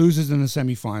 Whoever loses in the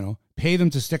semifinal, pay them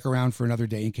to stick around for another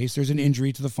day in case there's an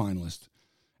injury to the finalist,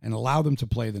 and allow them to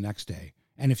play the next day.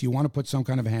 And if you want to put some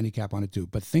kind of a handicap on it too,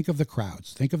 but think of the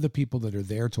crowds, think of the people that are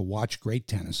there to watch great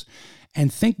tennis,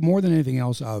 and think more than anything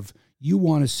else of, you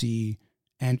want to see,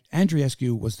 and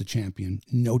Andreescu was the champion,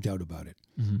 no doubt about it.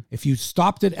 Mm-hmm. If you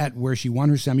stopped it at where she won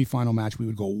her semifinal match, we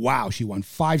would go, wow, she won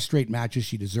 5 straight matches.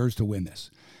 She deserves to win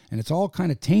this. And it's all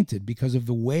kind of tainted because of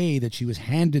the way that she was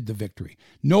handed the victory.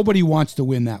 Nobody wants to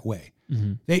win that way.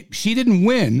 Mm-hmm. She didn't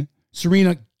win.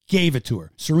 Serena gave it to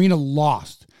her. Serena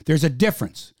lost. There's a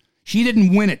difference. She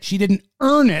didn't win it. She didn't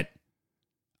earn it.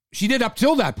 She did up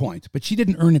till that point, but she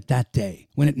didn't earn it that day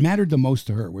when it mattered the most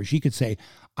to her, where she could say,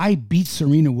 I beat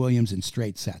Serena Williams in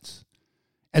straight sets,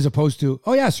 as opposed to,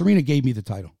 oh yeah, Serena gave me the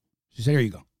title. She said, here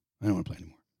you go. I don't want to play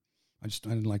anymore. I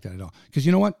didn't like that at all. Because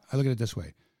you know what? I look at it this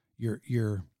way.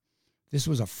 This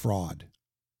was a fraud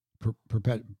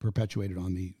perpetuated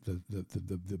on the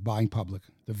buying public,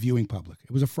 the viewing public.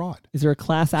 It was a fraud. Is there a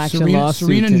class action lawsuit?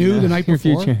 Serena knew the night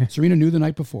before. Future? Serena knew the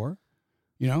night before.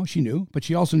 She knew, but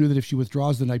she also knew that if she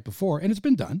withdraws the night before, and it's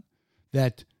been done,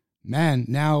 that, man,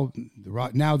 now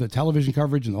the television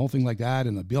coverage and the whole thing like that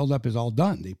and the build-up is all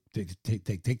done. They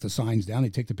take the signs down, they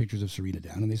take the pictures of Serena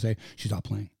down, and they say, she's not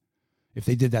playing. If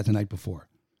they did that the night before.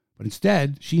 But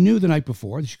instead, she knew the night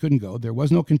before that she couldn't go. There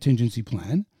was no contingency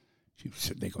plan.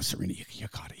 They go, Serena, you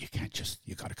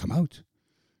got to come out.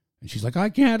 And she's like, I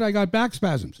can't, I got back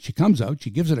spasms. She comes out, she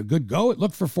gives it a good go. It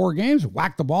looked for 4 games,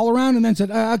 whacked the ball around, and then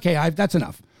said, okay, that's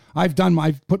enough. I've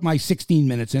put my 16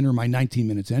 minutes in or my 19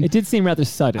 minutes in. It did seem rather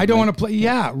sudden. I don't want to play.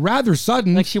 Yeah, rather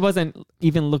sudden. Like she wasn't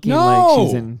even looking like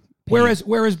she's in pain.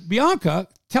 Whereas Bianca,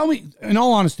 tell me, in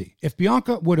all honesty, if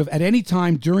Bianca would have at any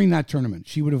time during that tournament,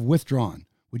 she would have withdrawn,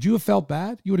 would you have felt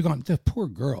bad? You would have gone, the poor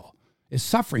girl. is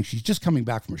suffering. She's just coming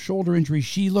back from a shoulder injury.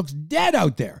 She looks dead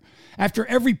out there. After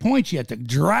every point, she had to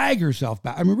drag herself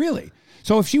back. I mean, really.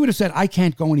 So if she would have said, I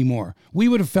can't go anymore, we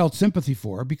would have felt sympathy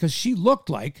for her because she looked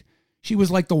like she was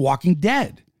like the Walking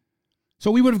Dead. So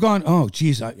we would have gone, oh,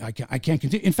 geez, I can't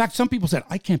continue. In fact, some people said,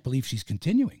 I can't believe she's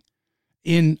continuing.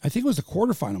 I think it was the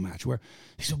quarterfinal match where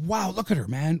he said, wow, look at her,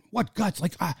 man. What guts.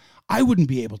 Like, I wouldn't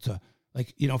be able to,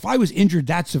 like, you know, if I was injured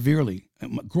that severely,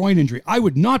 groin injury, I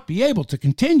would not be able to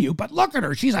continue. But look at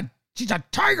her. She's a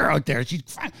tiger out there. She's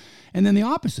fine. And then the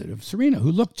opposite of Serena,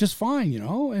 who looked just fine, you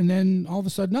know, and then all of a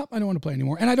sudden, nope, I don't want to play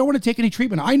anymore. And I don't want to take any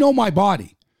treatment. I know my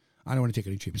body. I don't want to take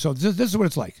any treatment. So this is what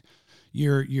it's like.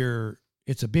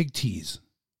 It's a big tease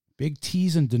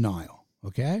and denial.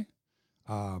 Okay.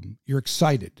 You're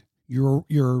excited.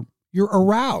 You're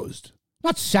aroused,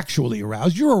 not sexually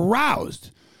aroused. You're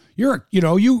aroused.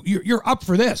 You're up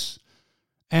for this,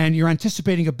 and you're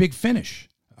anticipating a big finish,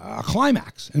 a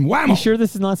climax, and whammo. You sure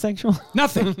this is not sexual?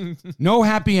 Nothing. No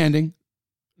happy ending.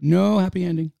 No happy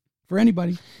ending for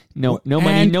anybody. No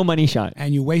money shot.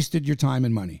 And you wasted your time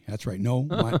and money. That's right. No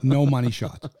money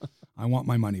shot. I want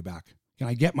my money back. Can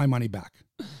I get my money back?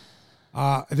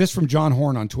 This from John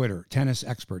Horn on Twitter, tennis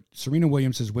expert. Serena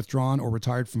Williams has withdrawn or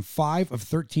retired from 5 of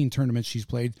 13 tournaments she's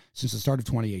played since the start of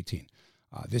 2018.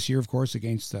 This year, of course,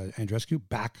 against Andreescu,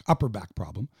 upper back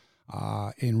problem.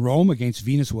 In Rome against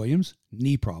Venus Williams,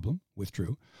 knee problem,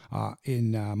 withdrew.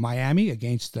 In Miami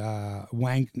against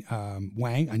Wang,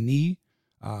 a knee,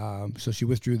 so she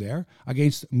withdrew there.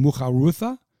 Against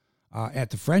Muguruza at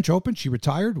the French Open, she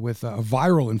retired with a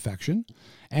viral infection.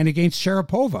 And against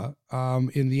Sharapova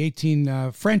in the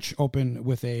 18 French Open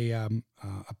with a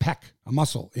pec, a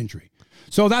muscle injury.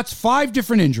 So that's 5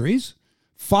 different injuries,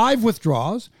 5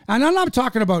 withdrawals. And I'm not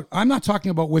talking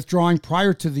about withdrawing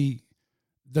prior to the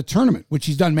tournament, which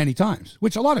he's done many times,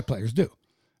 which a lot of players do,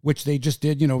 which they just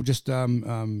did,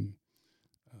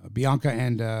 Bianca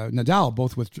and Nadal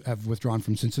both have withdrawn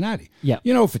from Cincinnati. Yeah.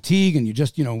 Fatigue and you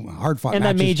just, hard fought and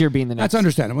matches. that major being the next. That's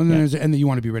understandable. And then you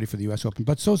want to be ready for the U.S. Open.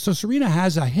 But so Serena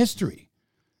has a history.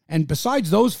 And besides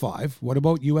those 5, what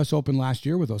about U.S. Open last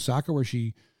year with Osaka, where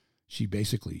she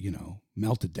basically,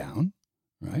 melted down,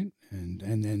 right? And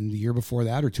then the year before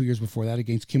that, or 2 years before that,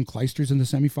 against Kim Clijsters in the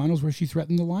semifinals, where she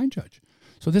threatened the line judge.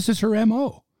 So this is her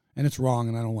MO, and it's wrong,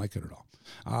 and I don't like it at all.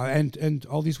 And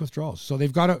all these withdrawals. So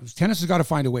tennis has got to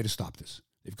find a way to stop this.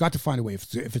 They've got to find a way.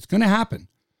 If it's going to happen,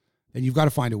 then you've got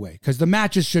to find a way, because the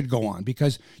matches should go on,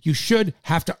 because you should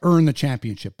have to earn the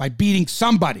championship by beating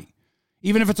somebody,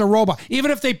 even if it's a robot, even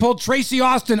if they pulled Tracy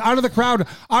Austin out of the crowd,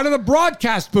 out of the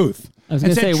broadcast booth. I was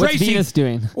going to say, what's Venus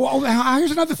doing? Well,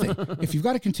 here's another thing. If you've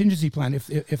got a contingency plan,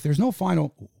 if there's no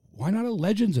final, why not a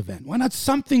Legends event? Why not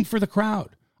something for the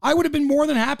crowd? I would have been more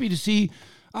than happy to see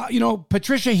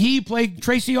Patricia He play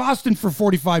Tracy Austin for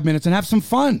 45 minutes and have some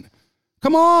fun.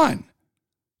 Come on.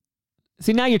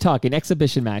 See, now you're talking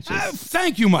exhibition matches.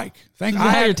 Thank you, Mike.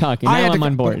 Now you're talking. Now I'm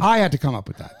on board. I had to come up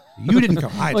with that. You didn't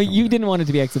come. You didn't want it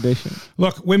to be exhibition.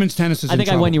 Look, women's tennis is in trouble. I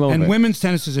think I won you over. And women's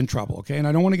tennis is in trouble, okay? And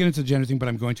I don't want to get into the gender thing, but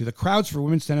I'm going to. The crowds for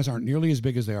women's tennis aren't nearly as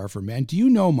big as they are for men. Do you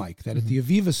know, Mike, that at the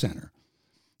Aviva Center,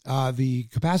 the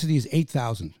capacity is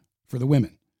 8,000 for the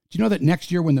women? Do you know that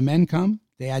next year when the men come,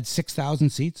 they add 6,000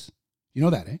 seats? You know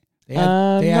that,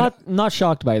 eh? Not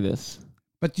shocked by this.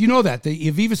 But you know that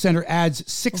the Aviva Center adds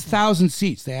 6,000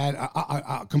 seats. They add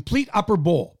a complete upper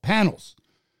bowl, panels,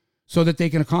 so that they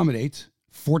can accommodate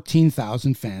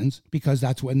 14,000 fans, because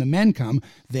that's when the men come.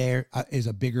 There is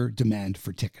a bigger demand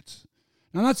for tickets.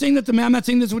 Now, I'm not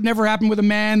saying this would never happen with a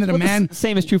man. The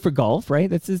same is true for golf, right?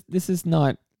 This is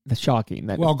not shocking.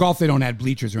 Golf, they don't add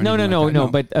bleachers or anything. No.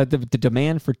 But the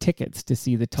demand for tickets to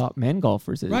see the top men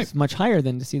golfers is much higher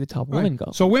than to see the top women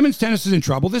golfers. So women's tennis is in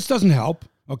trouble. This doesn't help.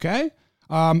 Okay.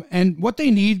 And what they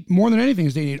need more than anything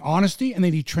is they need honesty and they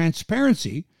need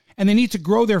transparency, and they need to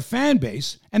grow their fan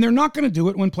base. And they're not going to do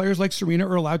it when players like Serena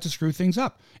are allowed to screw things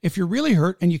up. If you're really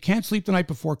hurt and you can't sleep the night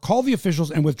before, call the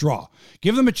officials and withdraw.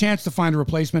 Give them a chance to find a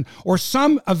replacement or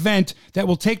some event that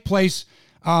will take place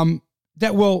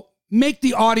that will make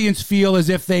the audience feel as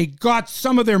if they got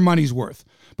some of their money's worth.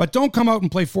 But don't come out and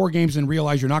play 4 games and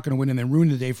realize you're not going to win and then ruin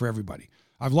the day for everybody.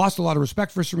 I've lost a lot of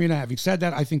respect for Serena. Having said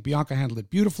that, I think Bianca handled it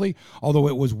beautifully, although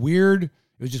it was weird. It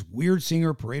was just weird seeing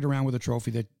her parade around with a trophy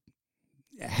that,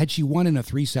 had she won in a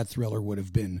 3-set thriller, would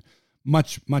have been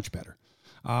much, much better.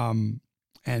 And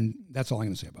that's all I'm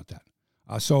going to say about that.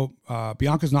 So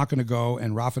Bianca's not going to go,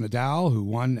 and Rafa Nadal, who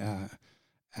won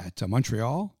at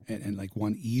Montreal and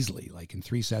won easily, like in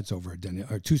 3 sets over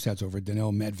 2 sets over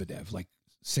Daniil Medvedev, like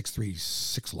 6-3,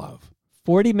 6-love.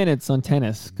 40 minutes on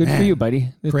tennis. Good for you, buddy.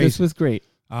 This was great.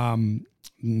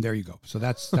 There you go. So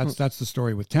that's the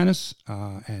story with tennis,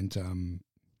 and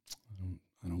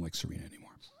I don't like Serena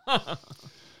anymore.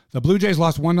 The Blue Jays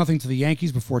lost 1-0 to the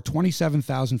Yankees before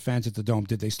 27,000 fans at the Dome.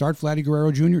 Did they start Vladdy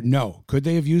Guerrero Jr.? No. Could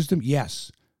they have used him? Yes.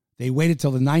 They waited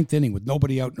till the 9th inning with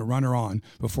nobody out and a runner on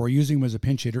before using him as a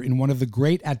pinch hitter in one of the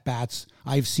great at-bats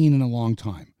I've seen in a long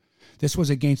time. This was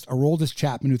against Aroldis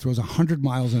Chapman, who throws 100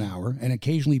 miles an hour and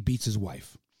occasionally beats his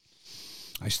wife.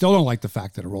 I still don't like the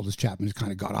fact that Aroldis Chapman has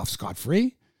kind of got off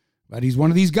scot-free, but he's one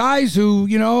of these guys who,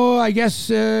 I guess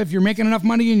if you're making enough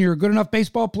money and you're a good enough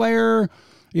baseball player,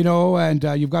 and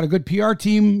you've got a good PR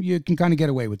team, you can kind of get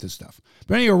away with this stuff.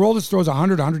 But anyway, Aroldis throws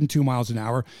 100, 102 miles an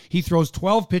hour. He throws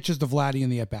 12 pitches to Vladdy in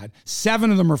the at-bat.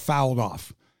 7 of them are fouled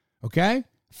off. Okay?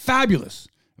 Fabulous.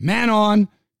 Man on,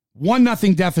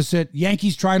 1-0 deficit.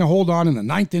 Yankees trying to hold on in the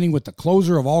 9th inning with the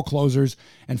closer of all closers.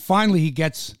 And finally, he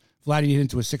gets Vladdy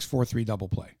into a 6-4-3 double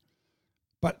play.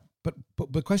 But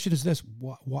the question is this.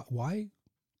 Why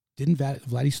didn't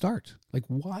Vladdy start? Like,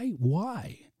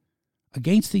 why?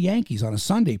 Against the Yankees on a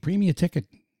Sunday, premium ticket,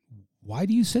 why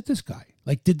do you sit this guy?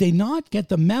 Like, did they not get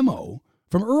the memo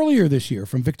from earlier this year,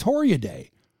 from Victoria Day?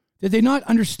 Did they not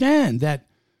understand that,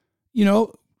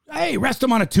 hey, rest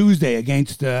him on a Tuesday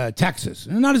against Texas?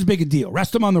 Not as big a deal.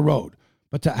 Rest him on the road.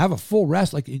 But to have a full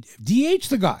rest, like, DH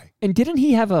the guy. And didn't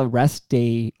he have a rest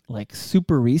day, like,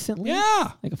 super recently?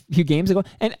 Yeah. Like a few games ago?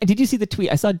 And did you see the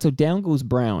tweet? I saw it. So down goes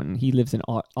Brown. He lives in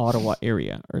Ottawa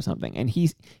area or something. And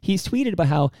he's tweeted about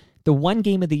how the one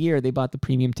game of the year they bought the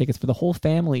premium tickets for the whole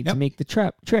family to make the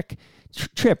trip.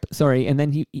 And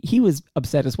then he was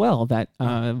upset as well that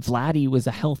Vladdy was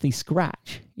a healthy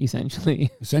scratch, essentially.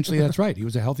 Essentially, that's right. He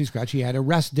was a healthy scratch. He had a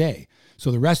rest day.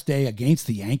 So the rest day against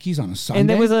the Yankees on a Sunday. And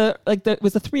there was a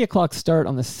 3:00 start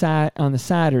on the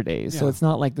Saturdays. Yeah. So it's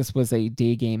not like this was a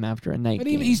day game after a night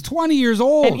game. He's 20 years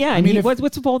old. And what's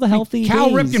with all the healthy Cal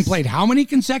days? Ripken played how many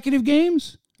consecutive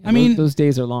games? Those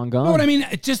days are long gone.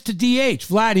 Just to DH,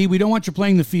 Vladdy, we don't want you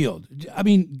playing the field.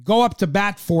 Go up to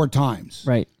bat 4 times.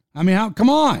 Right. Come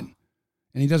on.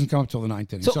 And he doesn't come up till the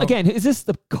 9th inning. So again, is this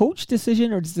the coach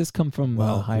decision or does this come from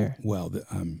higher? Well,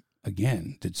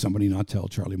 again, did somebody not tell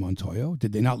Charlie Montoyo?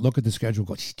 Did they not look at the schedule and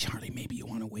go, Charlie, maybe you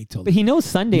want to wait till... But he knows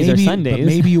Sundays are Sundays. But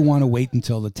maybe you want to wait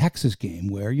until the Texas game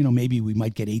where, maybe we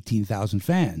might get 18,000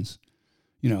 fans,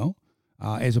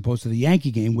 as opposed to the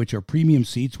Yankee game, which are premium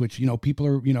seats, which, people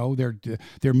are,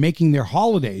 they're making their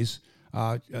holidays,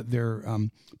 they're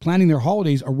planning their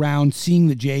holidays around seeing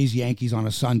the Jays Yankees on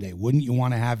a Sunday. Wouldn't you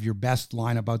want to have your best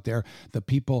lineup out there? The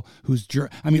people whose,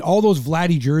 all those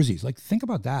Vladdy jerseys, like, think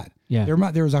about that. Yeah.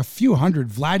 There's a few hundred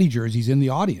Vladdy jerseys in the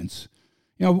audience.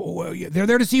 They're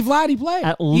there to see Vladdy play.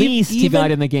 At least he got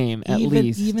in the game.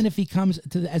 Even if he comes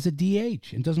as a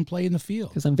DH and doesn't play in the field.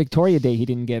 Because on Victoria Day, he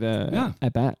didn't get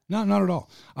at bat. No, not at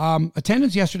all.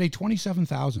 Attendance yesterday,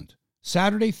 27,000.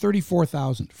 Saturday,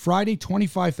 34,000. Friday,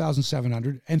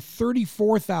 25,700. And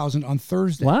 34,000 on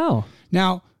Thursday. Wow.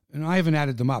 Now, and I haven't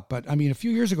added them up, but, a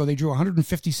few years ago, they drew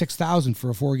 156,000 for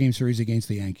a 4-game series against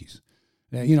the Yankees.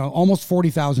 Almost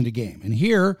 40,000 a game. And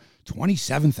here,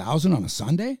 27,000 on a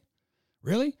Sunday?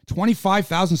 Really?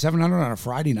 25,700 on a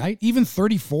Friday night? Even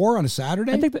 34 on a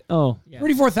Saturday? I think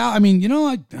 34,000.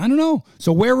 I don't know.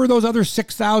 So where were those other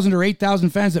 6,000 or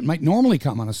 8,000 fans that might normally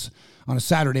come on a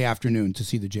Saturday afternoon to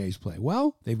see the Jays play?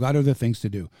 Well, they've got other things to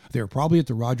do. They're probably at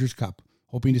the Rogers Cup,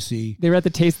 hoping to see... They were at the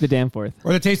Taste of the Danforth.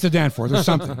 Or the Taste of Danforth or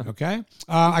something, okay?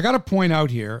 I got to point out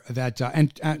here that...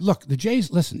 look, the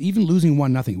Jays, listen, even losing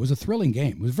 1-0, it was a thrilling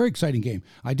game. It was a very exciting game.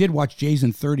 I did watch Jays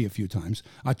in 30 a few times.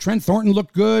 Trent Thornton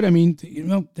looked good.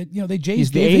 The Jays He's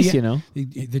gave the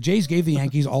ace, the Jays gave the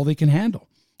Yankees all they can handle.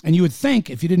 And you would think,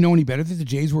 if you didn't know any better, that the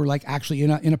Jays were like actually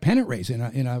in a pennant race,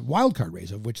 in a wild card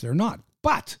race, of which they're not.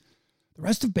 But the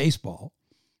rest of baseball...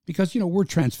 Because, we're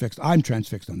transfixed. I'm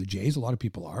transfixed on the Jays. A lot of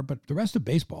people are. But the rest of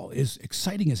baseball is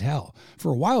exciting as hell.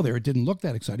 For a while there, it didn't look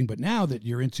that exciting. But now that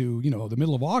you're into, the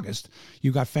middle of August,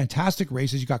 you've got fantastic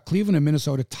races. You've got Cleveland and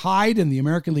Minnesota tied in the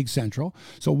American League Central.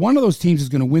 So one of those teams is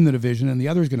going to win the division, and the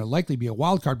other is going to likely be a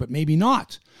wild card, but maybe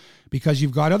not. Because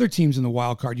you've got other teams in the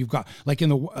wild card. You've got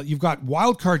you've got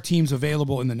wild card teams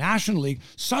available in the National League.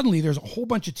 Suddenly, there's a whole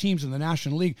bunch of teams in the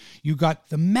National League. You've got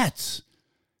the Mets.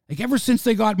 Like ever since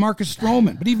they got Marcus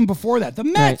Stroman, but even before that, the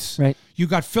Mets. Right. You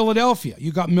got Philadelphia,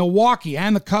 you got Milwaukee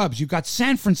and the Cubs, you got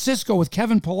San Francisco with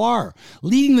Kevin Pillar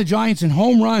leading the Giants in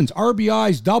home runs,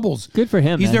 RBIs, doubles. Good for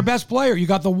him. He's their best player. You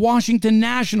got the Washington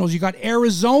Nationals, you got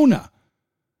Arizona.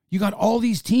 You got all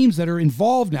these teams that are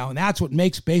involved now, and that's what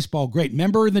makes baseball great.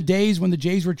 Remember in the days when the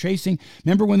Jays were chasing?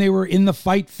 Remember when they were in the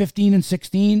fight 15 and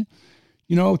 16?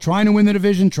 Trying to win the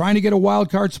division, trying to get a wild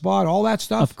card spot, all that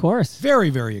stuff. Of course. Very,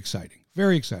 very exciting.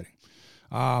 Very exciting.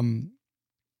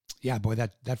 Yeah, boy,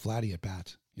 that Vladdy at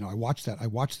bats. I watched that. I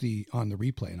watched on the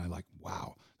replay, and I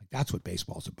wow, that's what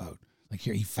baseball's about.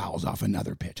 Here he fouls off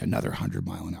another pitch, another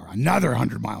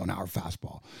 100-mile-an-hour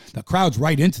fastball. The crowd's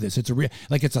right into this. It's a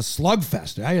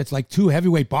slugfest. Right? It's like two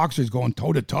heavyweight boxers going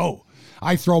toe to toe.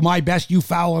 I throw my best, you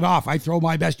foul it off. I throw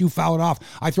my best, you foul it off.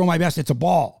 I throw my best, it's a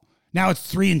ball. Now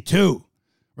it's 3-2,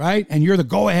 right? And you're the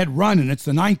go-ahead run, and it's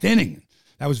the 9th inning.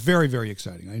 That was very, very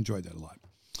exciting. I enjoyed that a lot.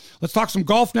 Let's talk some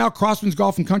golf now. Crossman's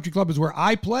Golf and Country Club is where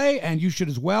I play, and you should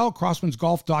as well.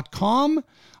 CrossmansGolf.com.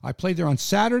 I played there on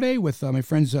Saturday with my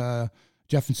friends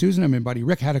Jeff and Susan and my buddy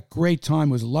Rick. Had a great time.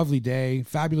 It was a lovely day.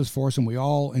 Fabulous foursome. We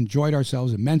all enjoyed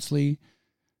ourselves immensely.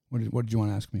 What did you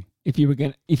want to ask me? If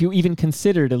you even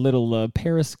considered a little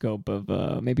periscope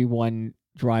of maybe one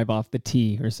drive off the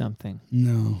tee or something.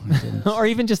 No, I didn't. Or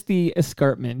even just the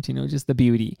escarpment, just the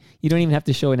beauty. You don't even have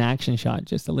to show an action shot,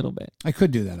 just a little bit. I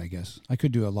could do that, I guess. I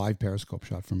could do a live periscope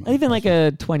shot from even like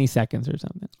a 20 seconds or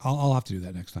something. I'll have to do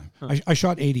that next time. Huh. I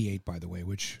shot 88, by the way,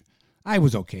 which I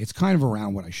was okay. It's kind of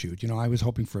around what I shoot. I was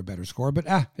hoping for a better score, but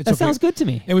it's that okay. Sounds good to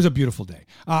me. It was a beautiful day.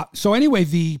 So anyway,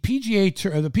 the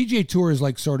PGA Tour is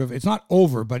like sort of, it's not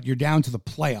over, but you're down to the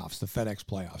playoffs, the FedEx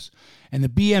playoffs. And the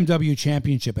BMW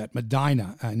Championship at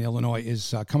Medina in Illinois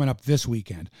is coming up this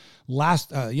weekend.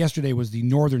 Yesterday was the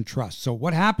Northern Trust. So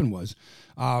what happened was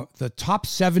the top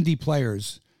 70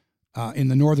 players in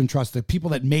the Northern Trust, the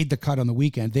people that made the cut on the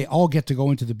weekend, they all get to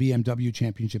go into the BMW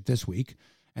Championship this week.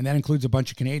 And that includes a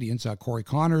bunch of Canadians, Corey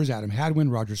Connors, Adam Hadwin,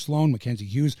 Roger Sloan, Mackenzie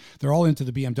Hughes. They're all into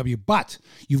the BMW. But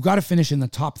you've got to finish in the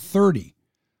top 30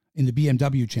 in the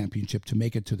BMW Championship to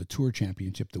make it to the Tour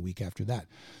Championship the week after that.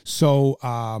 So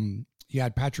you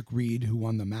had Patrick Reed, who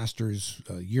won the Masters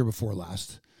year before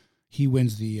last. He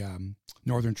wins the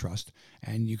Northern Trust.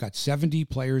 And you got 70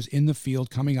 players in the field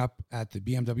coming up at the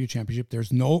BMW Championship.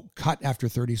 There's no cut after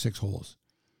 36 holes.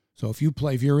 So if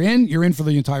you're in for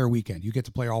the entire weekend. You get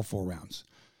to play all 4 rounds.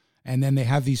 And then they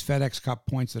have these FedEx Cup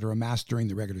points that are amassed during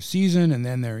the regular season, and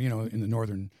then they're, in the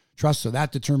Northern Trust. So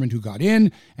that determined who got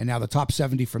in, and now the top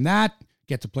 70 from that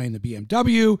get to play in the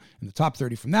BMW, and the top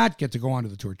 30 from that get to go on to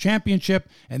the Tour Championship,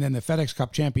 and then the FedEx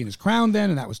Cup champion is crowned then,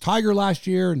 and that was Tiger last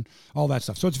year, and all that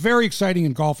stuff. So it's very exciting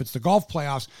in golf. It's the golf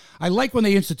playoffs. I like when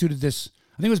they instituted this,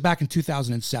 I think it was back in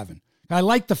 2007. I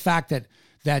like the fact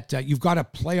that you've got a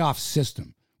playoff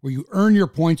system where you earn your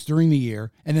points during the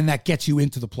year, and then that gets you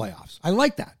into the playoffs. I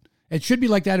like that. It should be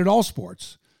like that at all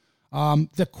sports.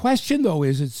 The question, though,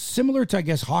 is it's similar to, I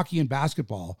guess, hockey and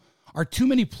basketball. Are too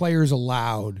many players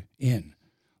allowed in?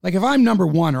 Like, if I'm number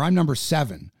 1 or I'm number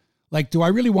 7, do I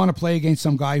really want to play against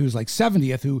some guy who's like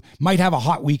 70th who might have a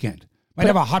hot weekend? Might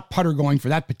have a hot putter going for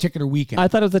that particular weekend. I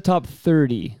thought it was the top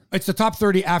 30. It's the top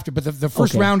 30 after, but the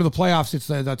first round of the playoffs, it's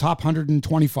the top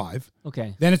 125.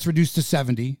 Okay. Then it's reduced to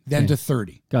 70, then to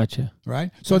 30. Gotcha.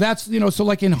 Right? So that's, so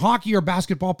like in hockey or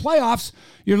basketball playoffs,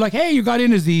 you're like, hey, you got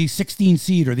in as the 16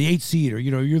 seed or the 8 seed, or,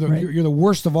 you're the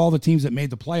worst of all the teams that made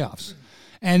the playoffs.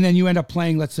 And then you end up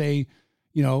playing, let's say,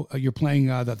 you're playing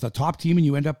the top team and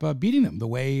you end up beating them the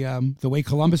way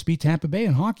Columbus beat Tampa Bay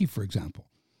in hockey, for example.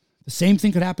 The same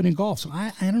thing could happen in golf. So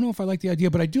I don't know if I like the idea,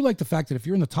 but I do like the fact that if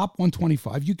you're in the top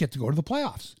 125, you get to go to the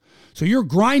playoffs. So you're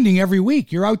grinding every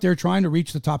week. You're out there trying to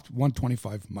reach the top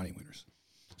 125 money winners.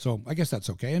 So I guess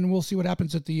that's okay. And we'll see what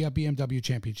happens at the BMW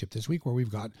Championship this week, where we've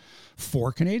got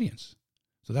 4 Canadians.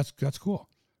 So that's cool.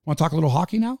 Want to talk a little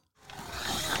hockey now?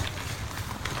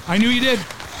 I knew you did.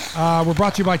 We're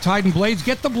brought to you by Tide & Blades.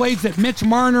 Get the blades that Mitch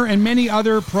Marner and many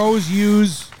other pros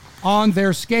use on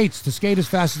their skates. To skate as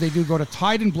fast as they do, go to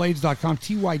TydanBlades.com,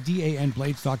 TYDAN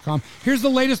Blades.com. Here's the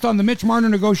latest on the Mitch Marner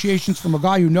negotiations from a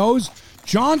guy who knows,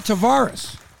 John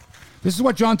Tavares. This is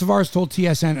what John Tavares told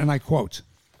TSN, and I quote,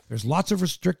 "There's lots of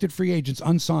restricted free agents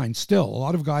unsigned. Still, a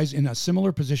lot of guys in a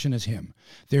similar position as him.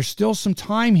 There's still some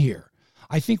time here.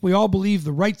 I think we all believe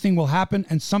the right thing will happen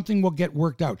and something will get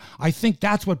worked out. I think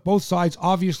that's what both sides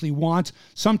obviously want.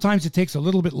 Sometimes it takes a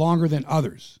little bit longer than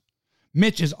others.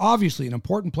 Mitch is obviously an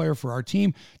important player for our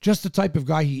team, just the type of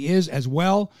guy he is as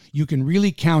well. You can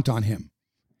really count on him."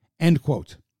 End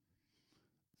quote.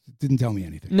 Didn't tell me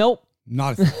anything. Nope.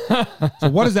 Not a thing. So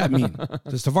what does that mean?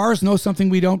 Does Tavares know something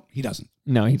we don't? He doesn't.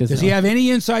 No, he doesn't. Does he have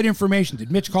any inside information? Did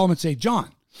Mitch call him and say, "John,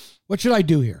 what should I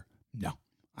do here"? No,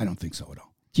 I don't think so at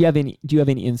all. Do you have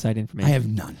any inside information? I have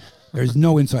none. There's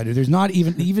no insider. There's not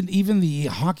even the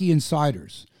hockey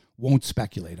insiders won't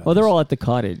speculate on they're this. all at the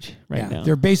cottage now.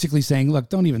 They're basically saying, look,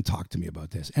 don't even talk to me about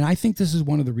this. And I think this is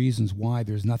one of the reasons why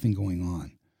there's nothing going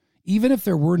on. Even if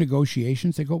there were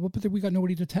negotiations, they go, well, but we got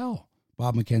nobody to tell.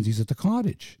 Bob McKenzie's at the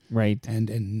Cottage. Right. And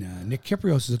Nick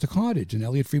Kiprios is at the Cottage, and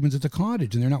Elliot Friedman's at the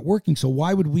Cottage, and they're not working. So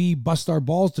why would we bust our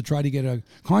balls to try to get a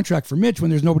contract for Mitch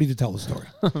when there's nobody to tell the story?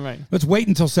 Right. Let's wait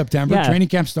until September. Yeah. Training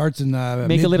camp starts in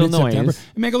Make a little mid-September. noise.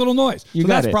 And make a little noise. You So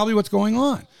got that's it. probably what's going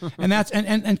on. And that's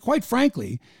and quite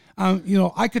frankly,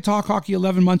 I could talk hockey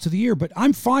 11 months of the year, but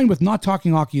I'm fine with not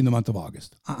talking hockey in the month of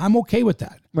August. I'm okay with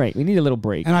that. Right. We need a little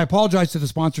break. And I apologize to the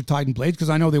sponsor, Titan Blades, because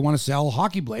I know they want to sell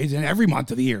hockey blades in every month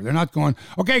of the year. They're not going,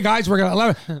 okay, guys, we're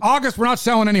going to August, we're not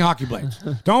selling any hockey blades.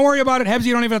 Don't worry about it. Hebsy,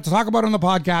 you don't even have to talk about it on the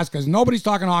podcast because nobody's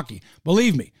talking hockey.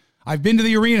 Believe me, I've been to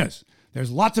the arenas. There's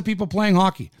lots of people playing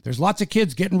hockey. There's lots of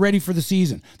kids getting ready for the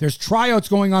season. There's tryouts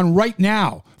going on right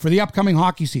now for the upcoming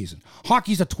hockey season.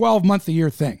 Hockey's a 12-month-a-year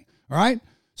thing, all right?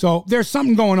 So there's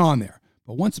something going on there.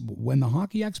 But when the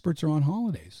hockey experts are on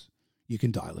holidays, you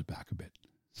can dial it back a bit,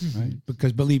 right?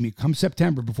 Because believe me, come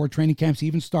September, before training camps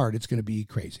even start, it's going to be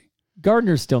crazy.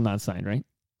 Gardner's still not signed, right?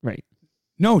 Right.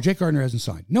 No, Jake Gardner hasn't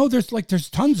signed. No, there's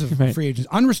tons of Right. free agents,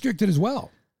 unrestricted as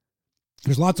well.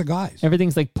 There's lots of guys.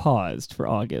 Everything's like paused for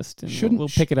August, and we'll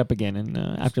pick it up again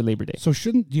after Labor Day. So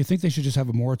do you think they should just have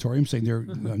a moratorium saying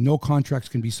no contracts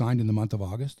can be signed in the month of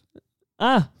August?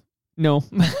 No.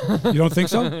 You don't think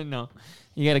so? No.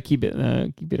 You got to keep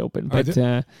it open. But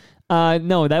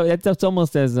no, that's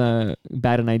almost as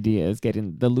bad an idea as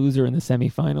getting the loser in the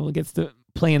semifinal gets to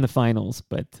play in the finals.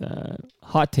 But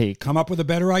hot take. Come up with a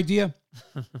better idea.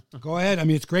 Go ahead. I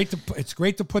mean, it's great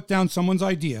to put down someone's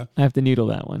idea. I have to noodle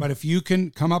that one. But if you can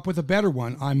come up with a better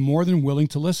one, I'm more than willing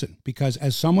to listen. Because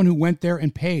as someone who went there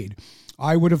and paid,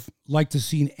 I would have liked to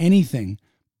seen anything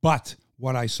but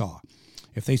what I saw.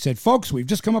 If they said, folks, we've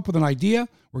just come up with an idea.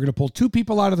 We're going to pull 2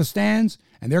 people out of the stands,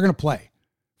 and they're going to play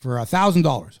for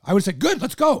 $1,000. I would say, good,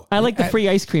 let's go. I like the free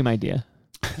ice cream idea.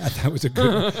 That was a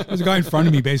good. There was a guy in front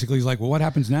of me. Basically, he's like, "Well, what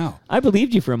happens now?" I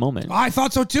believed you for a moment. I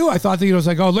thought so too. I thought that it was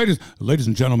like, "Oh, ladies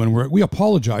and gentlemen, we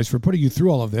apologize for putting you through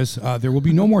all of this. There will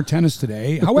be no more tennis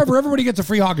today. However, everybody gets a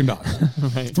free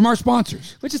Haagen-Dazs Right. from our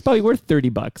sponsors, Which is probably worth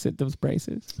 $30 at those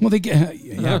prices. Well, they get.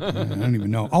 Yeah, I don't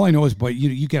even know. All I know is, but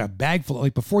you get a bag full.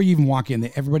 Like before you even walk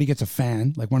in, everybody gets a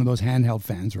fan, like one of those handheld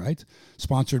fans, right?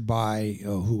 Sponsored by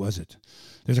who was it?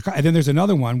 And then there's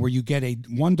another one where you get a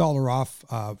 $1 off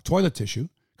toilet tissue.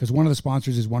 Because one of the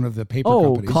sponsors is one of the paper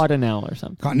companies. Cottonelle or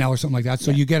something. Cottonelle or something like that. So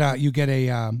you get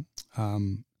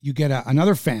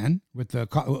another fan with the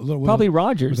probably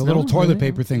Rogers with a little toilet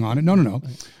paper thing on it. No,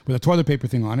 with a toilet paper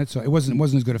thing on it. So it wasn't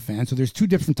as good a fan. So there's 2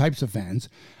 different types of fans.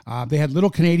 They had little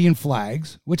Canadian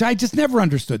flags, which I just never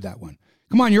understood that one.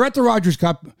 Come on, you're at the Rogers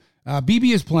Cup.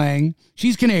 BB is playing.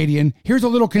 She's Canadian. Here's a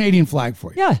little Canadian flag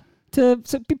for you. Yeah, to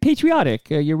be patriotic.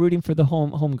 You're rooting for the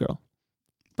home girl.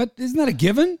 But isn't that a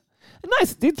given?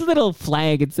 Nice. It's a little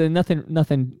flag. It's nothing.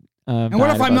 And what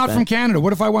if I'm not from Canada?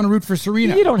 What if I want to root for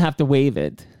Serena? You don't have to wave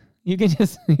it. You can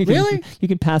just really. You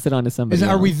can pass it on to somebody.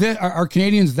 Are we are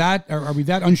Canadians that are we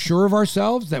that unsure of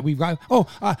ourselves that we've got?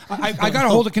 I got to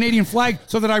hold a Canadian flag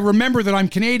so that I remember that I'm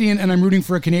Canadian and I'm rooting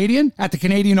for a Canadian at the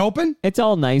Canadian Open. It's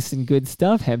all nice and good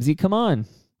stuff, Hebsy. Come on.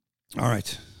 All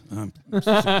right.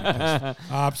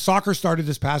 Soccer started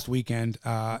this past weekend,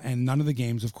 and none of the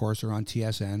games, of course, are on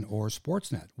TSN or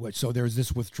Sportsnet. So there's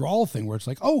this withdrawal thing where it's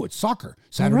like, oh, it's soccer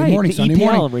Saturday morning, the Sunday EPL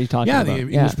morning. Were you talking about? The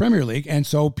English Premier League, and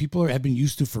so people have been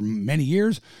used to for many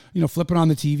years, flipping on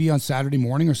the TV on Saturday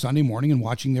morning or Sunday morning and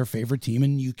watching their favorite team,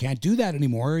 and you can't do that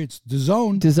anymore. It's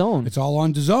DAZN. DAZN. It's all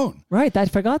on DAZN. Right. I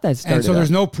forgot that started. And so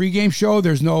there's no pregame show.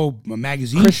 There's no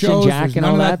magazine Christian shows. Jack and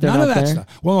all that. None of that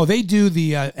stuff. Well, no, they do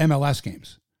the MLS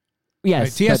games.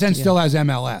 Yes, right? TSN still has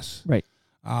MLS, right?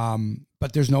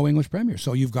 But there's no English Premier,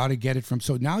 so you've got to get it from.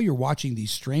 So now you're watching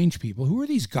these strange people. Who are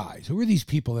these guys? Who are these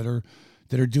people that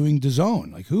are doing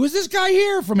DAZN? Like, who is this guy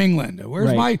here from England?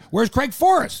 Where's Craig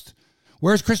Forrest?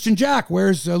 Where's Christian Jack?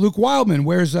 Where's Luke Wildman?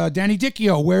 Where's Danny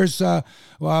Dicchio? Where's who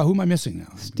am I missing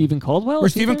now? Stephen Caldwell.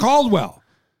 Where's Stephen Caldwell?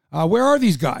 Where are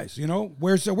these guys?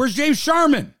 Where's James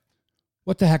Sharman?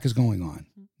 What the heck is going on?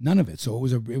 None of it. So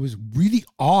it was really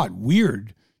odd,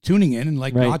 weird. Tuning in and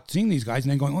not seeing these guys and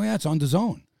then going, oh yeah, it's on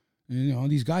DAZN.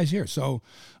 These guys here. So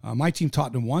my team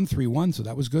Tottenham won 3-1, so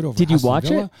that was good over Did you Aston watch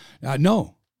Villa.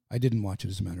 No, I didn't watch it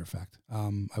as a matter of fact.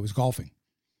 I was golfing.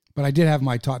 But I did have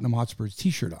my Tottenham Hotspurs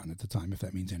t-shirt on at the time, if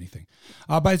that means anything.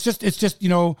 But it's just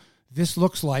this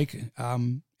looks like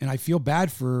and I feel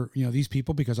bad for these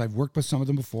people because I've worked with some of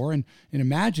them before and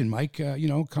imagine Mike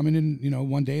coming in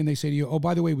one day and they say to you, oh,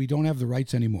 by the way, we don't have the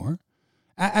rights anymore.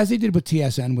 As they did with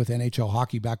TSN with NHL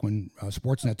hockey back when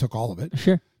Sportsnet took all of it.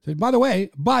 Sure. So, by the way,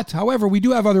 however, we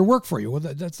do have other work for you. Well,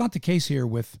 that's not the case here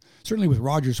certainly with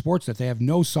Rogers Sports, that they have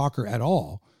no soccer at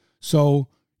all. So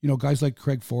guys like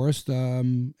Craig Forrest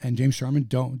and James Sharman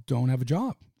don't have a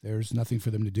job. There's nothing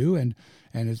for them to do, and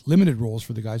it's limited roles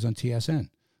for the guys on TSN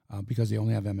because they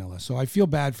only have MLS. So I feel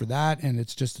bad for that, and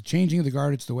it's just the changing of the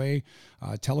guard. It's the way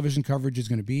television coverage is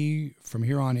going to be from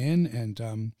here on in,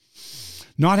 and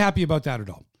not happy about that at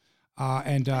all.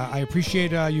 And I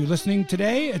appreciate you listening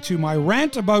today to my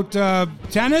rant about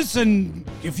tennis, and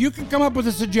if you can come up with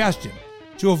a suggestion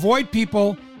to avoid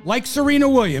people like Serena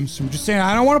Williams from just saying,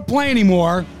 I don't want to play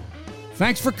anymore,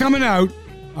 thanks for coming out.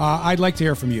 I'd like to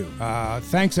hear from you.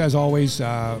 Thanks, as always,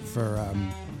 for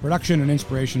production and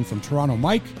inspiration from Toronto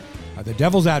Mike, the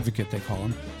devil's advocate, they call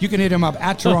him. You can hit him up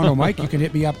at Toronto Mike. You can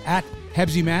hit me up at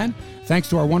Hebsy Man. Thanks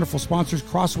to our wonderful sponsors,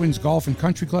 Crosswinds Golf and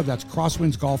Country Club. That's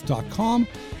crosswindsgolf.com.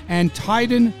 And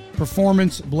Tiden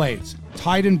Performance Blades,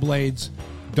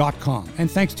 tidenblades.com.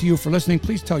 And thanks to you for listening.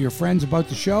 Please tell your friends about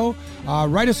the show.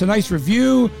 Write us a nice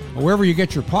review wherever you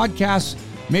get your podcasts.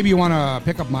 Maybe you want to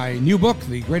pick up my new book,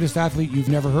 The Greatest Athlete You've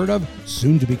Never Heard Of,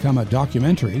 soon to become a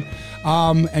documentary.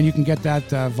 And you can get that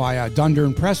via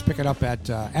Dundurn Press. Pick it up at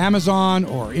Amazon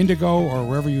or Indigo or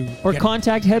wherever you or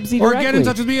contact Hebsy directly. Or get in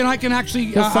touch with me, and I can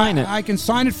actually sign it. I can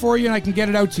sign it for you, and I can get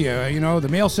it out to you. The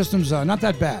mail system's not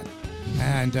that bad.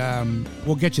 And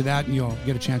we'll get you that, and you'll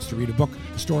get a chance to read a book,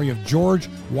 the story of George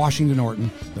Washington Norton,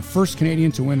 the first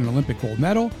Canadian to win an Olympic gold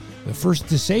medal, the first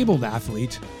disabled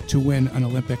athlete to win an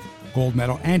Olympic gold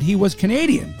medal, and he was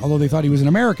Canadian, although they thought he was an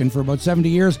American for about 70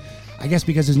 years, I guess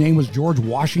because his name was George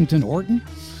Washington Norton.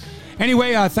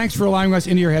 Anyway, thanks for allowing us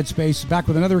into your headspace. Back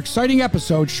with another exciting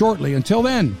episode shortly. Until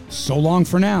then, so long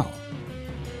for now.